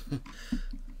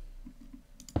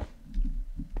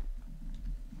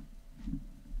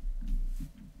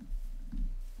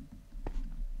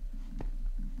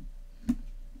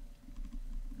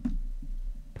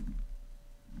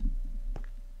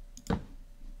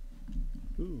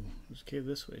 Ooh, there's a cave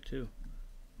this way too.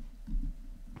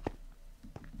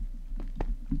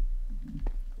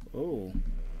 Oh.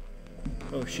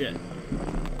 Oh shit.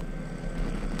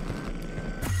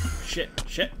 Shit.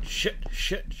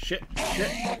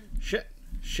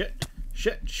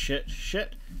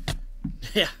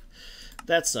 Yeah,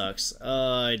 that sucks.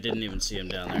 I didn't even see him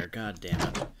down there. God damn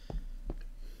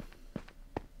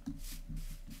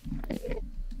it.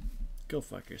 Go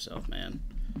fuck yourself, man.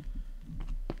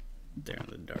 There in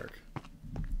the dark.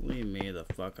 Leave me the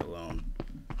fuck alone.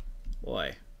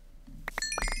 Boy.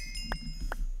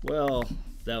 Well,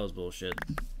 that was bullshit.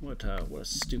 What a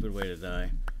stupid way to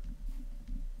die.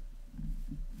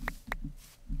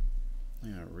 I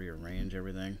gotta rearrange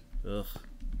everything. Ugh.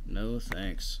 No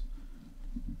thanks.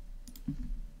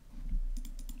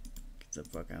 Get the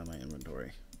fuck out of my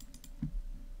inventory.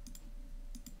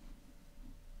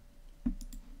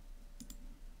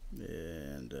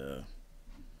 And, I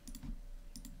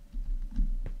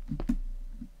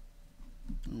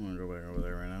don't want to go back over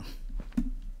there right now.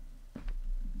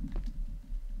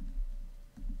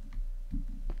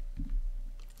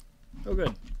 Oh,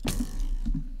 good.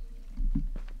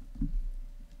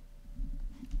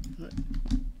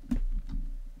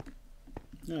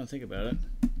 Now think about it.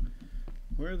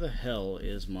 Where the hell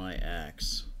is my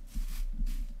axe?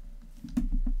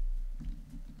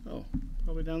 Oh,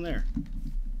 probably down there.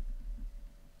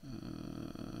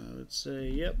 Let's say,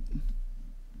 yep.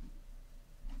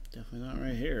 Definitely not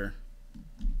right here.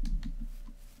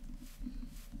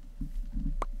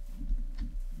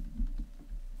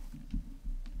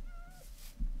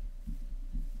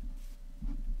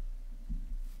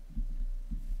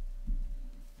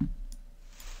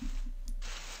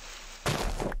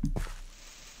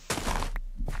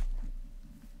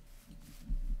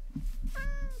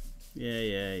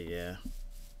 Yeah.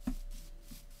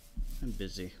 I'm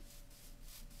busy.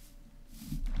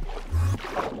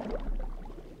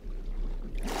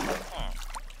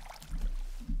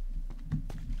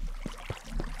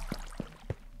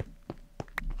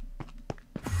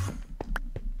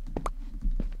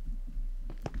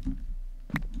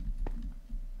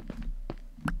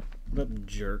 What up,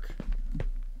 jerk?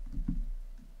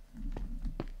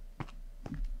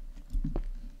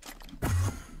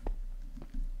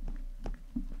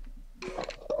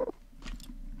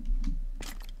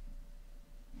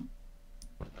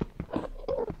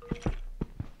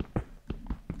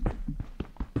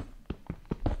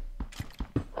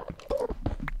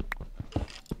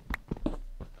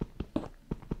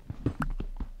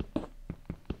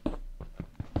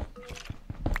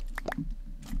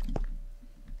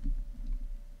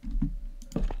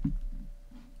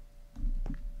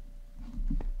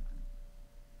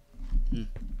 Hmm.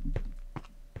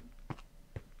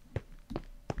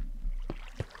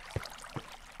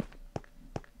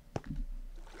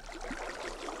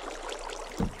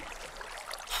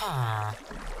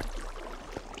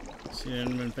 See an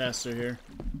Enderman pass through here?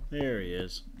 There he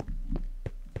is.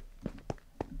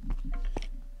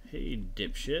 Hey,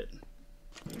 dipshit.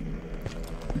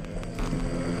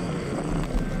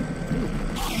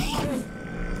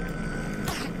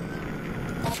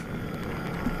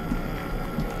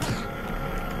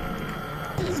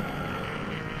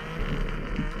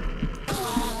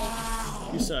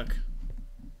 You suck.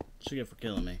 What you get for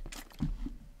killing me?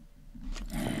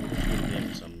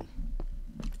 Some.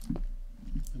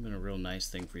 I've been a real nice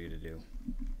thing for you to do.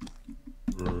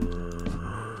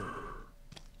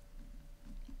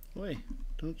 Wait,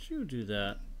 don't you do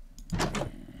that.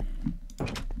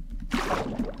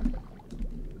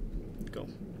 Go.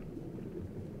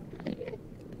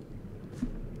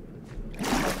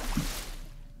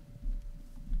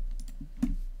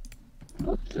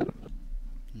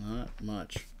 Not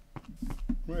much.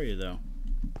 Where are you, though?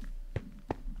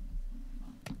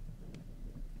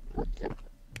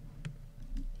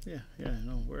 Yeah,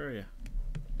 no, where are you?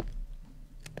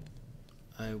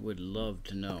 I would love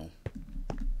to know.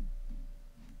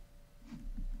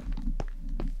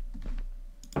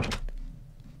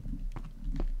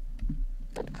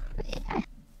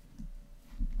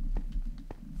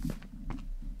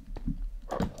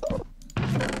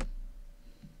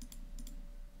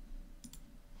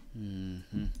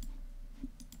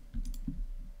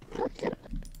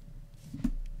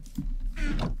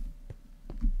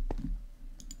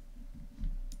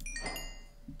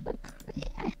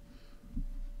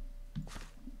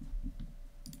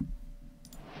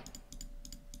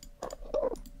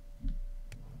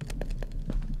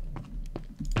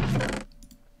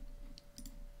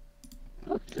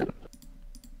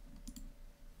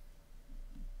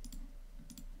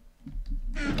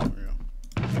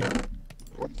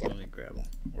 Gravel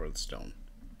or the stone.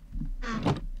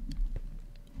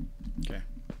 Okay.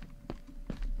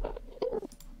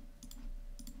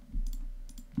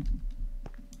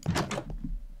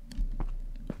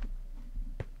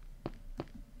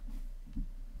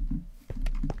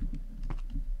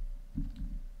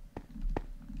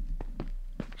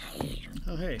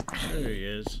 Oh hey, there he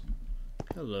is.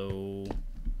 Hello.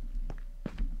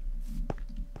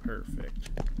 Perfect.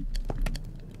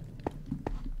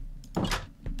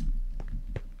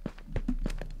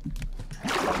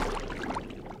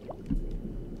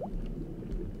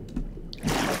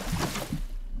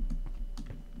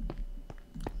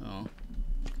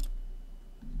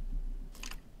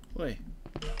 Oi.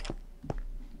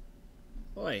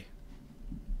 Oi.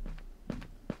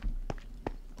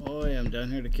 Oi, I'm down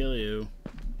here to kill you.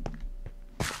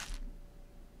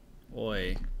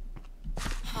 Oi.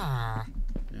 Yeah,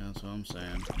 that's what I'm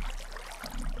saying.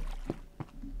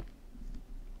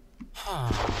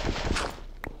 I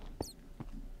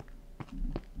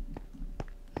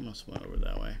must have went over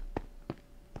that way.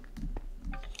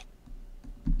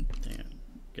 Dang it.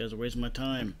 You guys are wasting my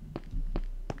time.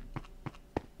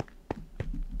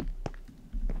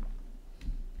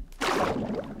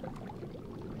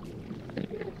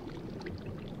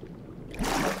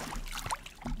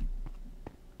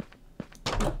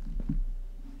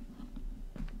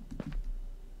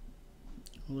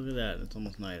 Look at that, it's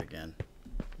almost night again.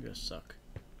 You guys suck.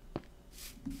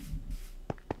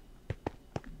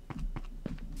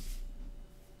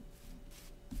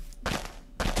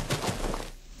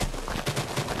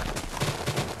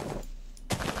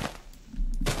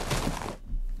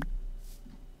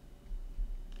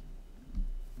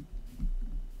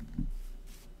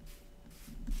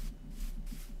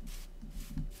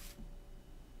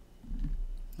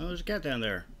 Oh, there's a cat down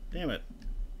there. Damn it.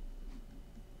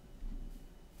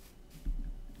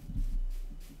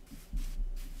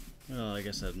 Well, I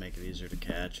guess that'd make it easier to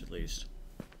catch, at least.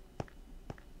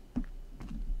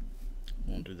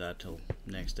 Won't do that till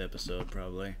next episode,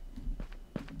 probably.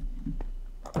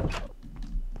 Yeah,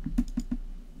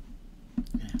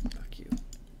 fuck you.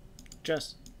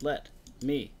 Just let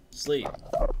me sleep.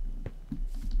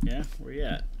 Yeah, where you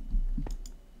at?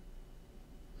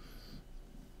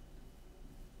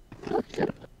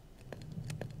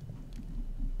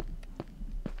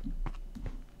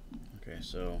 Okay,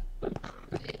 so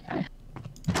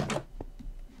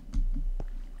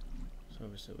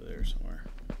it's over there somewhere.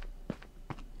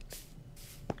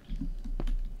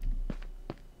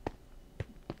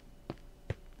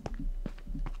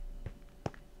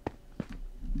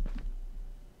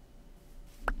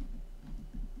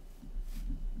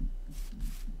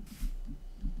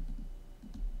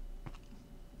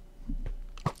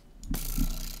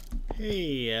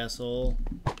 Hey, asshole.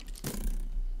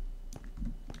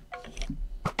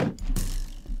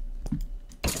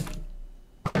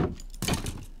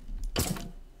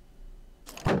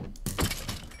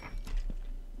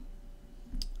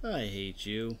 I hate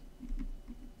you.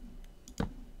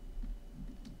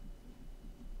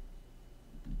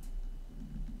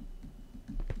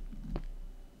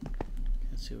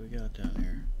 Let's see what we got down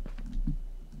here.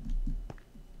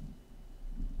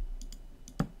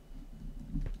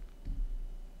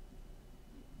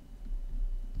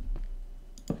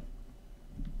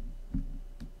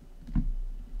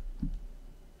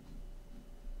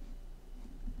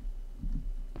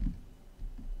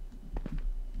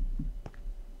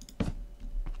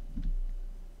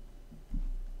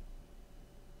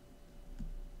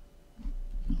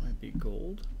 Might be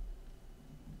gold.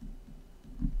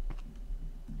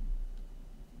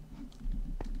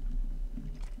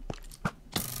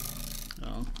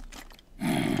 Oh.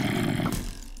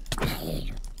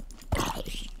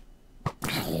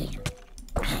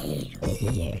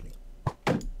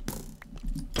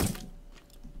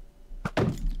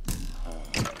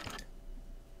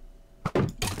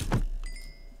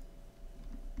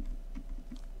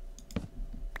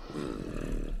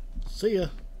 See ya.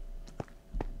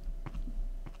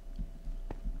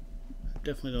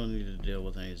 Definitely don't need to deal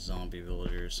with any zombie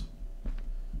villagers.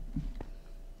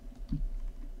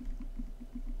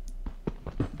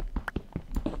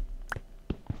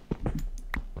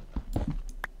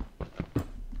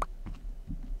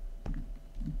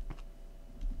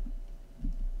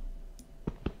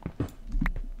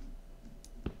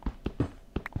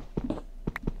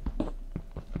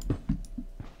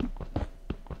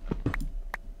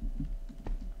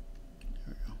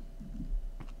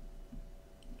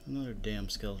 Another damn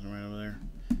skeleton right over there.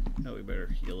 Now we better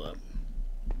heal up.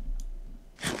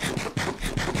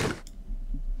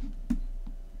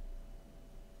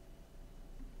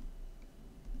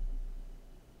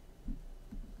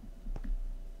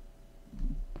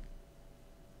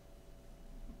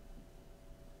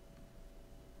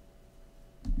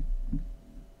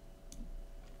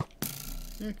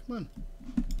 Yeah, come on.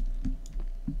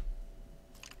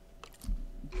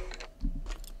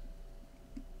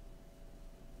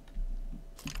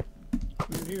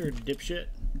 Come here, dipshit.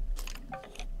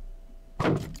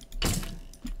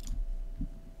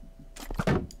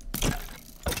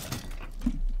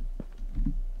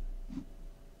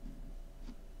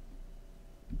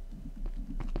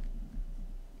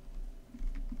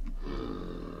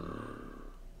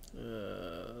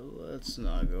 Let's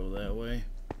not go that way.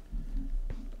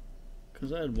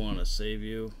 Because I'd want to save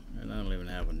you, and I don't even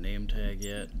have a name tag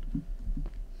yet.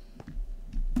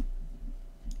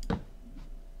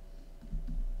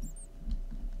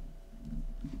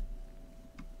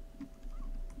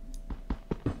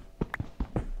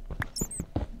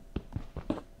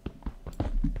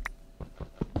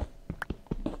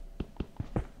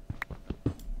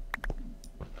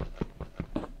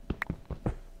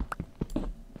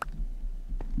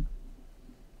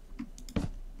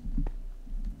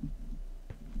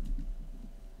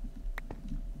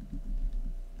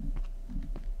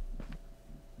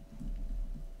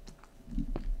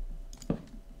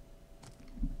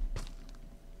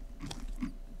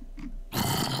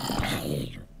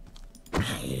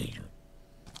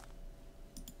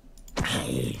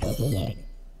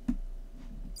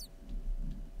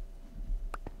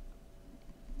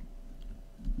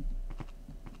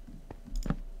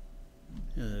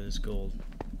 Yeah, that is gold.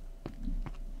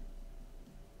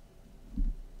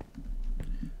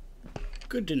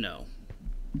 Good to know.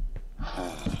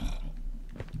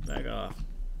 Back off.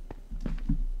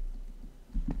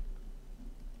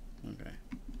 Okay.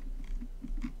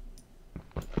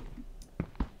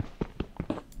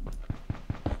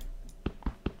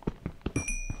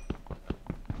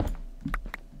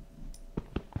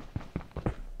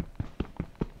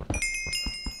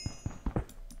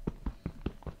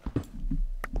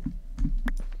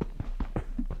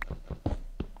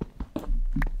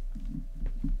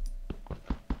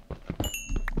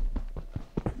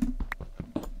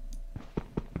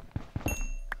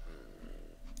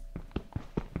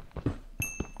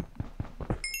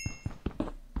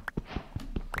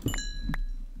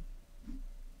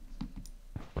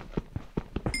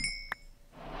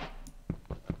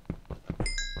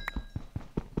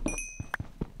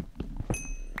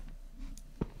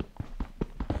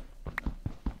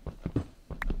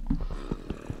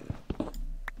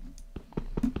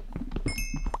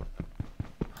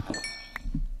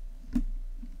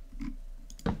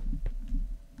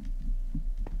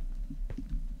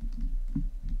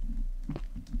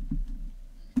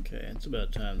 Okay, it's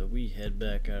about time that we head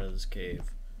back out of this cave.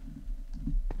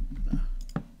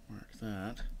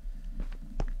 that.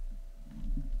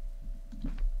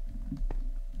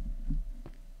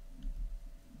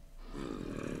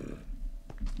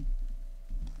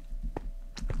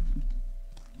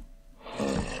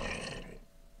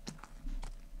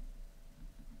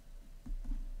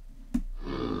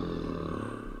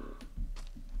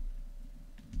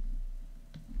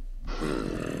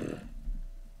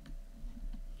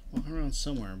 Walking around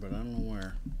somewhere, but I don't know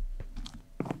where.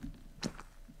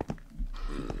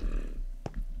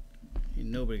 Ain't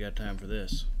nobody got time for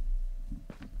this.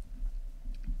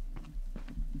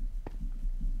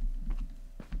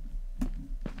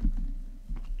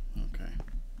 Okay.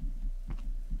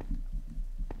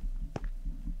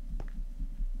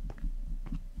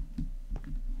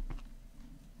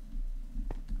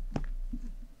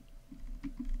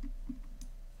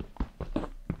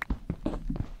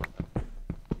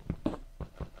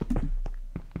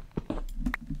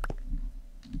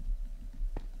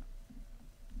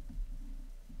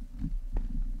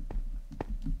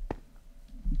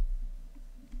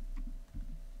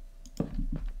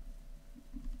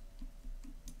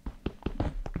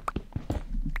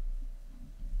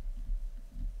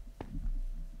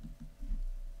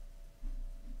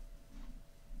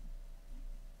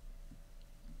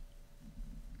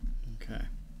 Okay.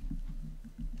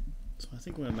 So I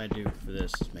think what I might do for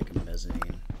this is make a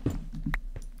mezzanine.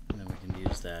 And then we can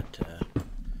use that to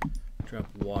drop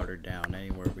water down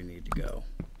anywhere we need to go.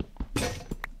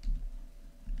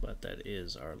 But that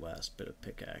is our last bit of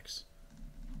pickaxe.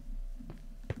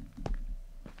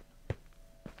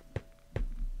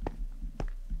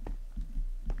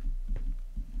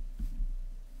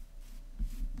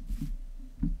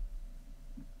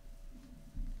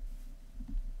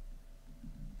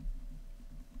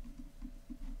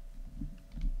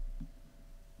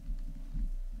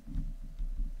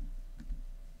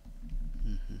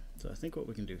 So I think what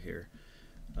we can do here,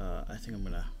 I think I'm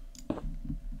gonna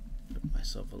put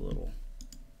myself a little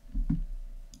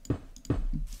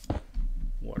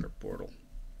water portal.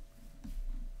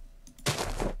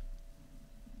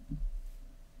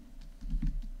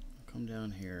 Come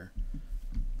down here.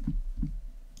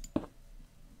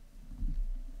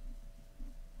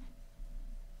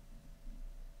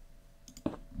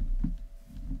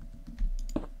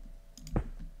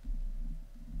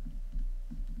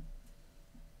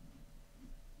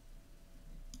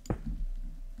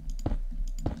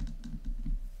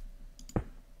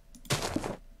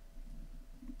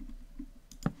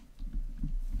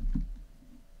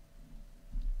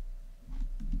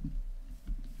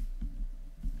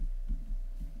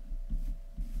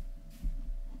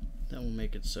 That will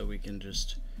make it so we can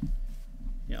just,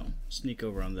 you know, sneak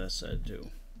over on this side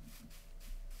too.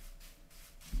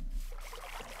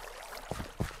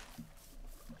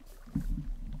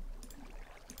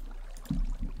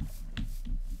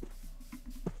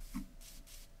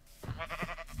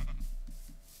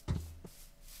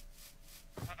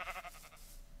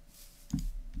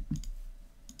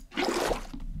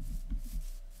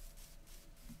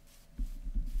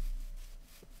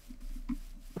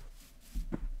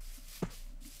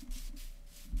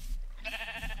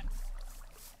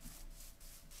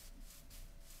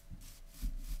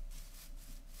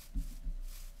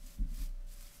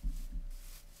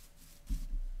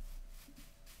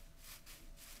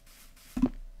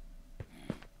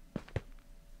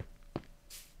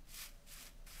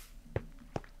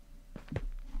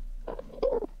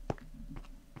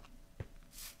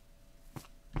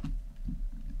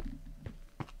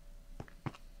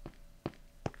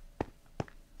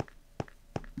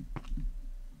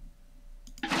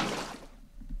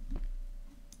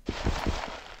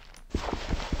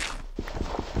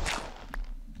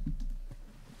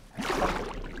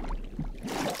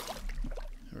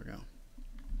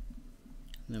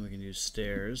 Then we can use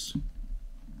stairs.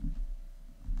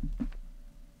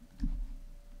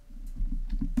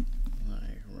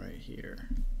 Like right here.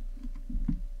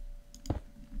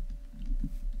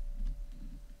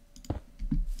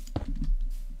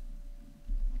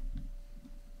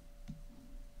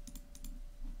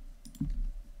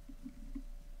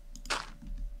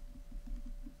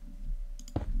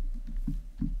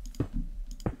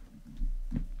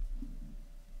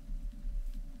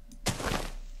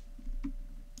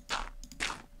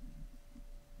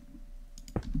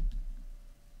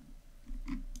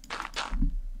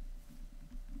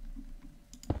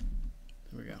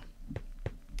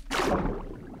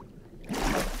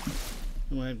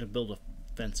 I have to build a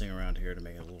fencing around here to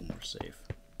make it a little more safe.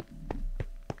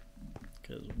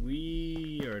 Because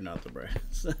we are not the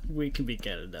brightest. We can be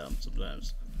catted down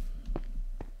sometimes.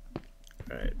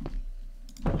 Alright.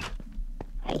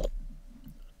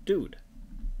 Dude.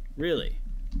 Really?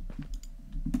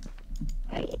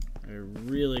 They're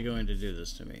really going to do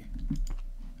this to me.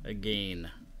 Again.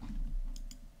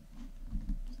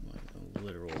 It's like a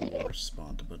literal war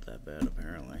spawn to put that bad,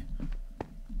 apparently.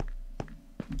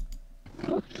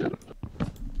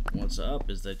 What's up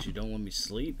is that you don't let me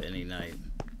sleep any night.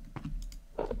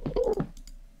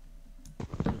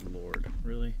 Good Lord,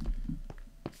 really?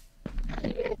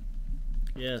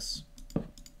 Yes. Oh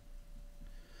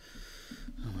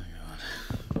my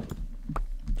god.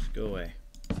 Just go away.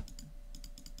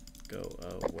 Go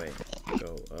away.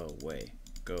 Go away.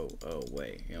 Go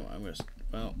away. You know, I'm gonna.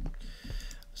 Well.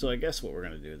 So I guess what we're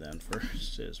gonna do then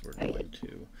first is we're going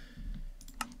to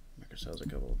make ourselves a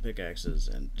couple of pickaxes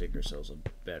and dig ourselves a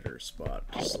better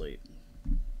spot to sleep.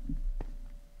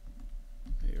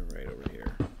 You're right over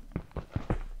here.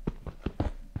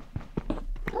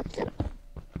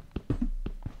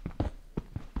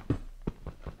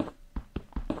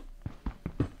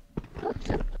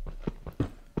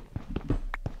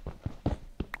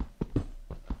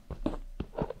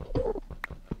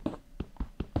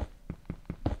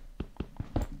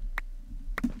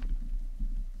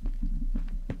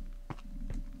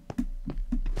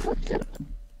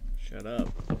 Shut up.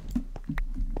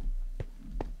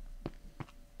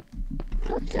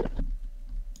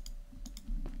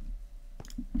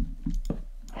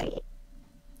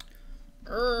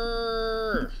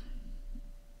 Urgh.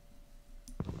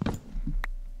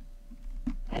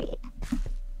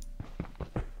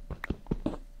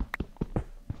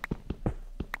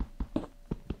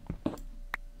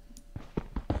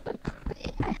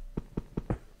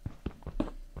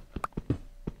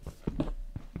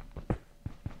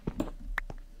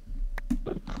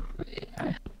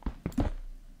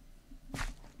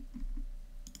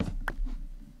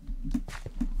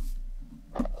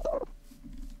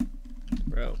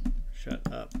 Bro,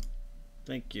 shut up.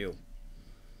 Thank you.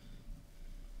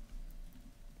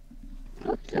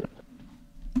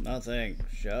 Nothing.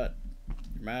 Shut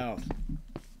your mouth.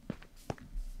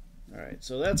 Alright,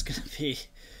 so that's gonna be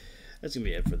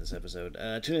it for this episode.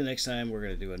 Tune in next time. We're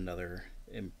gonna do another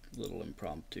little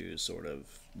impromptu sort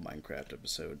of Minecraft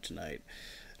episode tonight,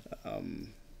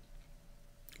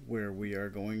 where we are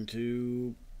going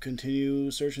to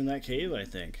continue searching that cave, I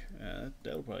think.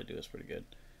 That'll probably do us pretty good.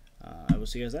 I will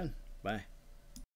see you guys then. Bye.